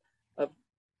of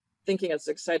thinking it's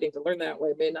exciting to learn that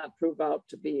way may not prove out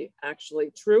to be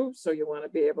actually true. So you want to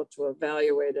be able to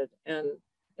evaluate it. And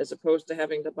as opposed to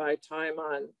having to buy time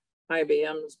on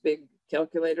IBM's big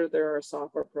calculator, there are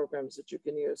software programs that you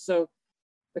can use. So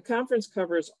the conference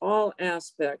covers all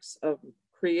aspects of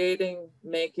creating,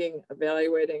 making,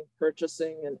 evaluating,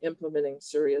 purchasing, and implementing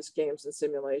serious games and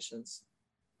simulations.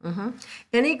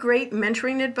 Any great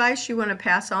mentoring advice you want to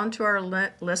pass on to our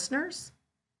listeners?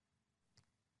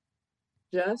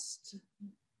 Just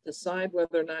decide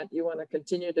whether or not you want to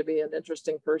continue to be an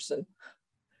interesting person.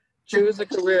 Choose a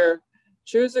career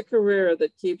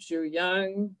that keeps you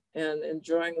young and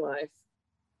enjoying life.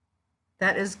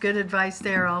 That is good advice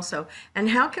there also. And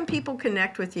how can people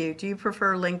connect with you? Do you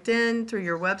prefer LinkedIn, through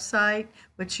your website,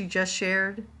 which you just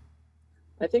shared?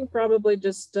 I think probably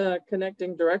just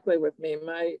connecting directly with me.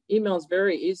 My email is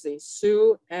very easy,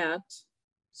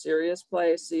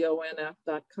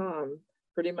 sue@seriousplay.com.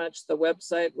 Pretty much the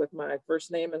website with my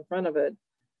first name in front of it.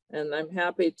 And I'm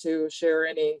happy to share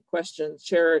any questions,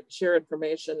 share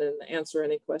information and answer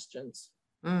any questions.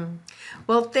 Mm.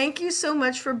 Well, thank you so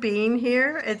much for being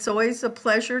here. It's always a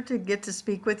pleasure to get to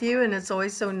speak with you, and it's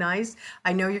always so nice.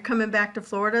 I know you're coming back to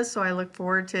Florida, so I look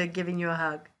forward to giving you a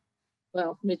hug.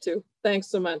 Well, me too. Thanks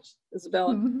so much,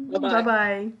 Isabella. Bye-bye.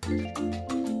 Bye-bye.